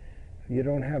eat. You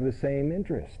don't have the same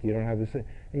interest. You don't have the same,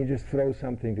 and you just throw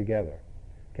something together.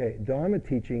 Okay, Dharma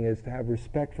teaching is to have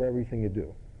respect for everything you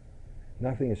do.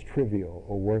 Nothing is trivial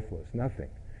or worthless. Nothing.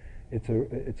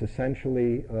 It's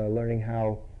essentially learning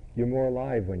how you're more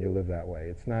alive when you live that way.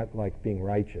 It's not like being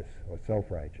righteous or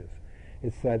self-righteous.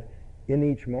 It's that in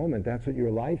each moment, that's what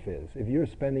your life is. If you're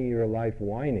spending your life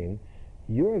whining,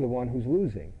 you're the one who's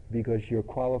losing, because you're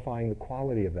qualifying the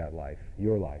quality of that life,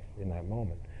 your life, in that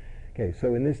moment. Okay,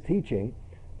 so in this teaching,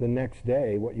 the next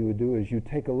day, what you would do is you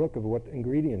take a look at what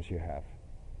ingredients you have.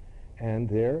 And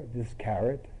there, this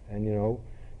carrot, and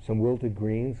some wilted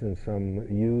greens, and some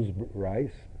used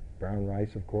rice, brown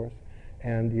rice, of course.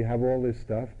 And you have all this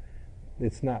stuff.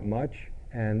 It's not much,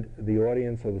 and the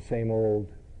audience are the same old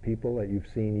people that you've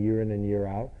seen year in and year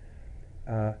out.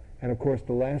 And of course,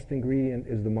 the last ingredient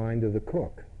is the mind of the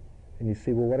cook. And you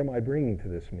see, well, what am I bringing to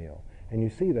this meal? And you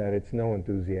see that it's no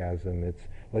enthusiasm. It's,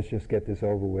 let's just get this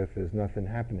over with. There's nothing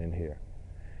happening here.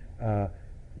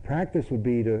 Practice would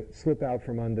be to slip out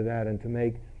from under that and to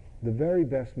make the very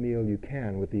best meal you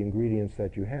can with the ingredients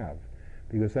that you have,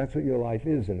 because that's what your life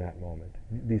is in that moment.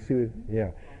 Do you see what,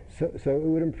 yeah. So it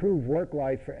would improve work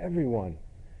life for everyone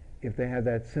if they had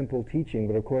that simple teaching.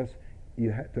 But of course, you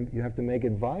have to make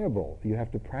it viable. You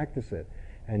have to practice it.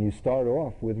 And you start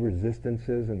off with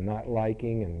resistances and not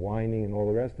liking and whining and all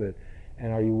the rest of it.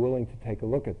 And are you willing to take a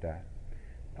look at that?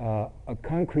 A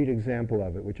concrete example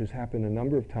of it, which has happened a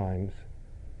number of times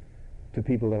to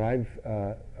people that I've,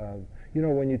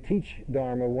 when you teach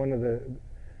Dharma, one of the,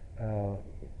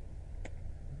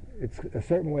 it's a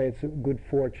certain way, it's a good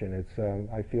fortune. It's,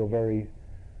 I feel very,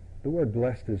 the word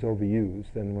blessed is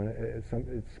overused, and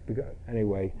when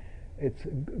anyway, it's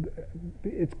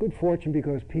good fortune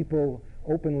because people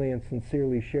openly and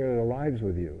sincerely share their lives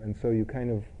with you, and so you kind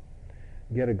of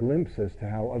get a glimpse as to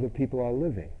how other people are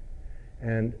living.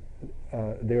 And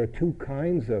there are two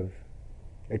kinds of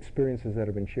experiences that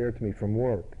have been shared to me from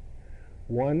work.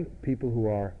 One, people who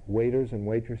are waiters and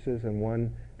waitresses, and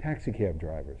one, taxi cab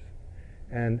drivers.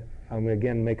 And I'm going to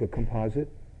again make a composite.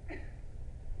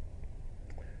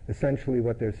 Essentially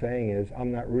what they're saying is,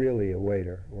 I'm not really a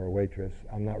waiter or a waitress.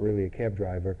 I'm not really a cab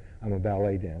driver. I'm a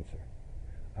ballet dancer.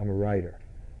 I'm a writer.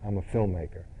 I'm a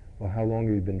filmmaker. Well, how long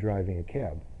have you been driving a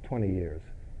cab? 20 years.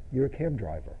 You're a cab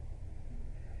driver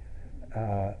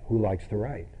who likes to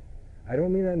write. I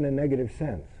don't mean that in a negative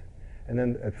sense. And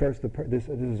then at first, this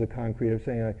is a concrete of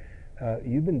saying,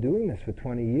 you've been doing this for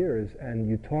 20 years, and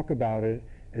you talk about it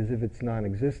as if it's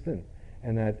non-existent,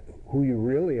 and that who you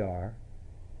really are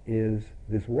is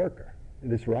this worker,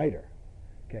 this writer.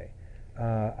 Okay,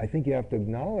 I think you have to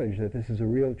acknowledge that this is a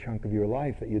real chunk of your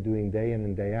life that you're doing day in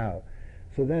and day out.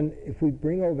 So then, if we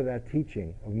bring over that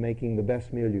teaching of making the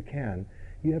best meal you can,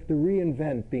 you have to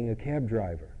reinvent being a cab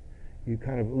driver. You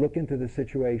kind of look into the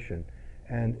situation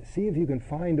and see if you can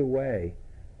find a way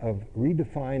of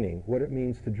redefining what it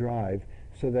means to drive,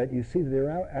 so that you see that there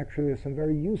are actually some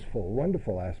very useful,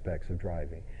 wonderful aspects of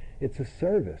driving. It's a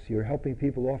service. You're helping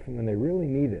people often when they really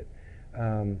need it.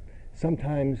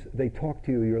 Sometimes they talk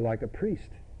to you, you're like a priest.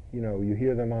 You know, you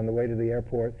hear them on the way to the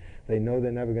airport, they know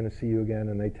they're never going to see you again,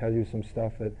 and they tell you some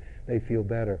stuff that they feel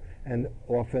better. And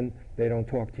often they don't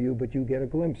talk to you, but you get a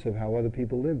glimpse of how other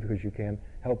people live because you can't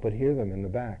help but hear them in the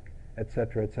back,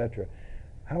 etc., etc.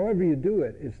 However you do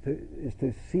it is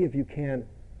to see if you can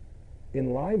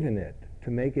enliven it, to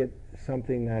make it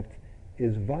something that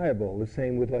is viable. The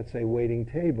same with, let's say, waiting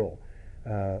table.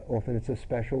 Often it's a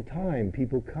special time.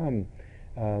 People come,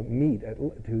 meet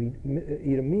to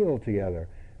eat a meal together.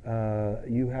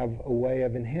 You have a way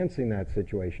of enhancing that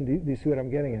situation. Do you see what I'm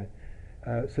getting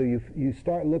at? So you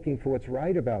start looking for what's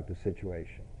right about the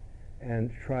situation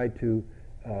and try to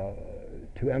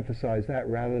emphasize that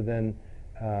rather than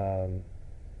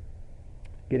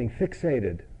getting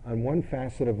fixated on one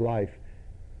facet of life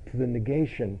to the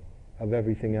negation of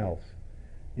everything else.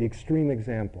 The extreme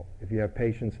example, if you have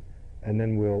patients, and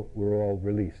then we're all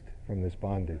released from this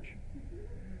bondage.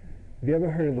 Have you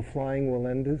ever heard of the flying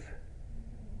Wallendas?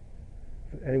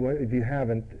 Anyone, if you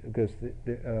haven't, because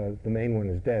the main one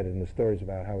is dead, and the story's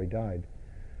about how he died.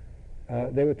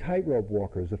 They were tightrope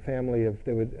walkers, a family of,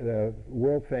 they were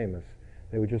world famous.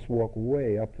 They would just walk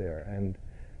way up there. And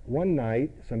one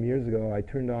night, some years ago, I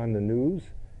turned on the news,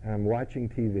 and I'm watching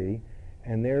TV,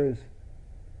 and there's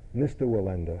Mr.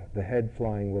 Wallenda, the head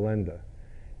flying Wallenda.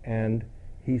 And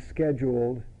he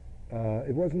scheduled,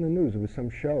 it wasn't the news, it was some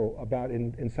show about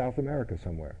in South America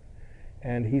somewhere.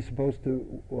 And he's supposed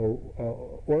to,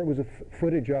 or it was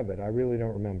footage of it, I really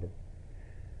don't remember.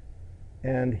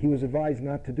 And he was advised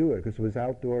not to do it because it was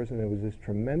outdoors and there was this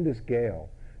tremendous gale,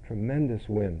 tremendous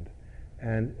wind.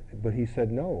 But he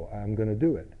said, no, I'm going to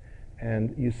do it.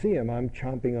 And you see him, I'm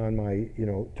chomping on my,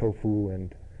 tofu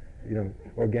and,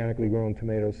 organically grown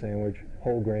tomato sandwich,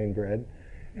 whole grain bread.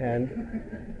 And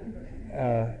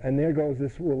there goes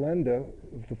this Wallenda,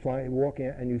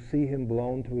 walking, and you see him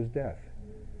blown to his death.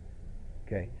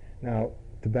 Okay. Now,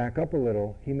 to back up a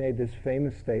little, he made this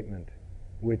famous statement,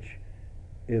 which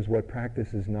is what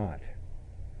practice is not.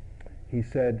 He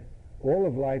said, all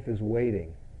of life is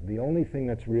waiting. The only thing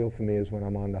that's real for me is when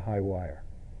I'm on the high wire.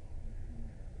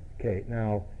 Okay,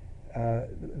 now,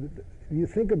 you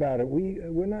think about it,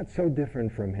 we're not so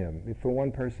different from him. For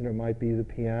one person it might be the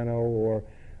piano or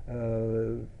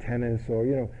tennis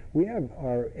or, we have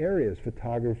our areas,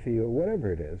 photography or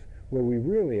whatever it is, where we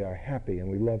really are happy and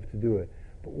we love to do it.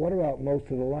 But what about most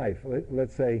of the life?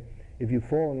 Let's say if you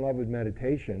fall in love with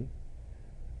meditation,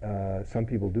 some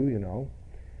people do,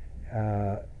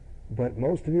 but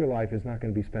most of your life is not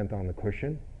going to be spent on the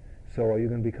cushion. So are you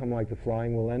going to become like the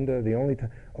flying Wallenda? The only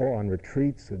time, on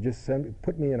retreats, so just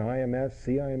put me in IMS,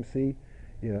 CIMC,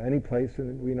 any place, with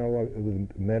a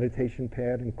meditation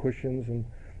pad and cushions, and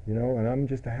I'm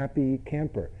just a happy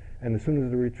camper. And as soon as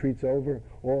the retreat's over,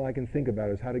 all I can think about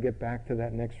is how to get back to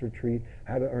that next retreat,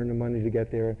 how to earn the money to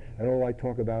get there, and all I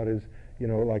talk about is,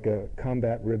 like a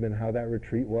combat ribbon, how that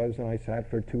retreat was, and I sat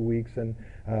for 2 weeks, and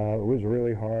it was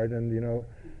really hard, and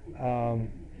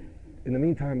in the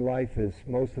meantime,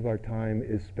 most of our time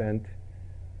is spent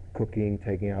cooking,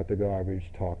 taking out the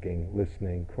garbage, talking,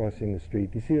 listening, crossing the street.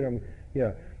 You see what I'm,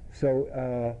 yeah.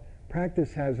 So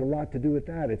practice has a lot to do with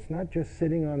that. It's not just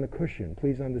sitting on the cushion.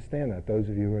 Please understand that, those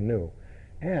of you who are new.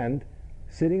 And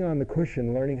sitting on the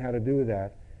cushion, learning how to do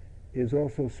that, is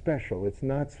also special. It's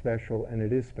not special, and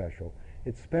it is special.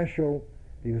 It's special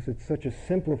because it's such a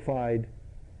simplified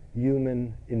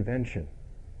human invention.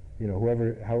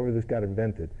 However this got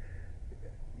invented.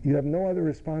 You have no other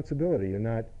responsibility. You're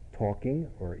not talking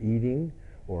or eating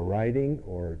or writing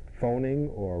or phoning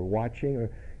or watching.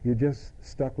 You're just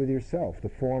stuck with yourself. The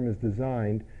form is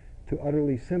designed to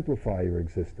utterly simplify your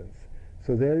existence.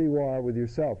 So there you are with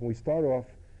yourself. And we start off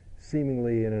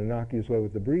seemingly in an innocuous way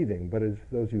with the breathing, but as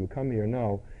those of you who come here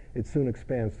know, it soon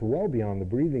expands to well beyond the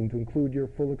breathing to include your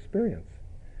full experience.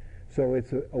 So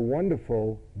it's a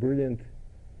wonderful, brilliant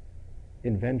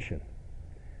invention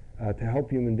to help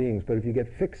human beings. But if you get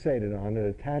fixated on it,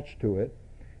 attached to it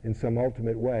in some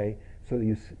ultimate way, so that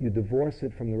you divorce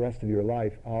it from the rest of your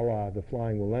life, a la the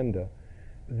flying Wallenda,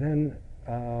 then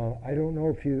I don't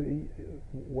know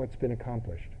what's been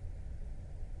accomplished.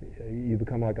 You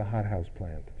become like a hothouse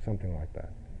plant, something like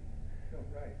that. No,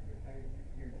 right.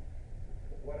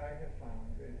 What I have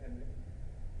found, and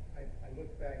I look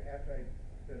back after I'd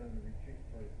been on the retreat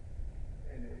for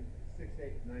 6,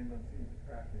 8, 9 months into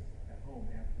practice at home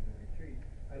after the retreat,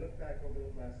 I look back over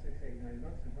the last 6, 8, 9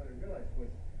 months, and what I realized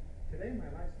was today my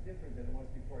life's different than it was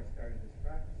before I started this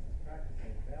practice. This practice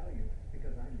has value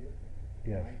because I'm different.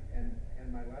 Yes. Right? And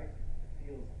my life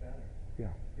feels better.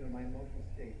 Yeah. My emotional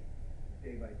state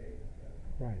day by day is better.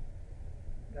 Right.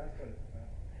 That's what it's about.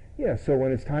 Yeah, so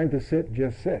when it's time to sit,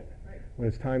 just sit. Right. When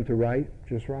it's time to write,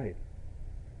 just write.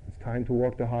 It's time to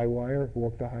walk the high wire,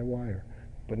 walk the high wire.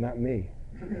 But not me.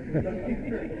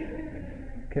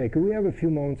 Okay, could we have a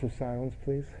few moments of silence,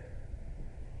 please?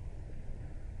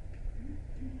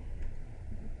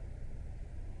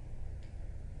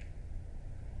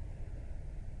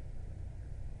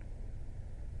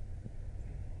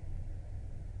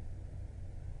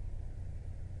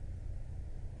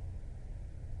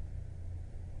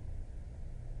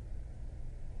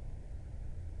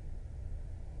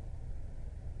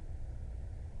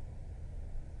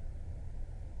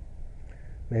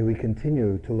 May we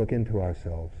continue to look into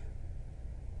ourselves.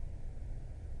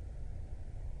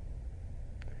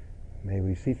 May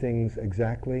we see things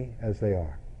exactly as they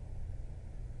are.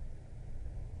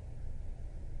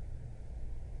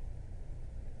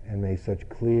 And may such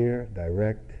clear,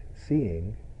 direct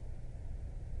seeing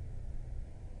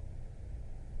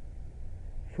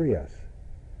free us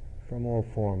from all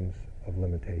forms of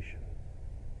limitation.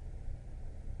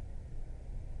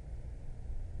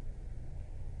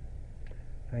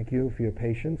 Thank you for your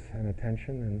patience and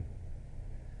attention, and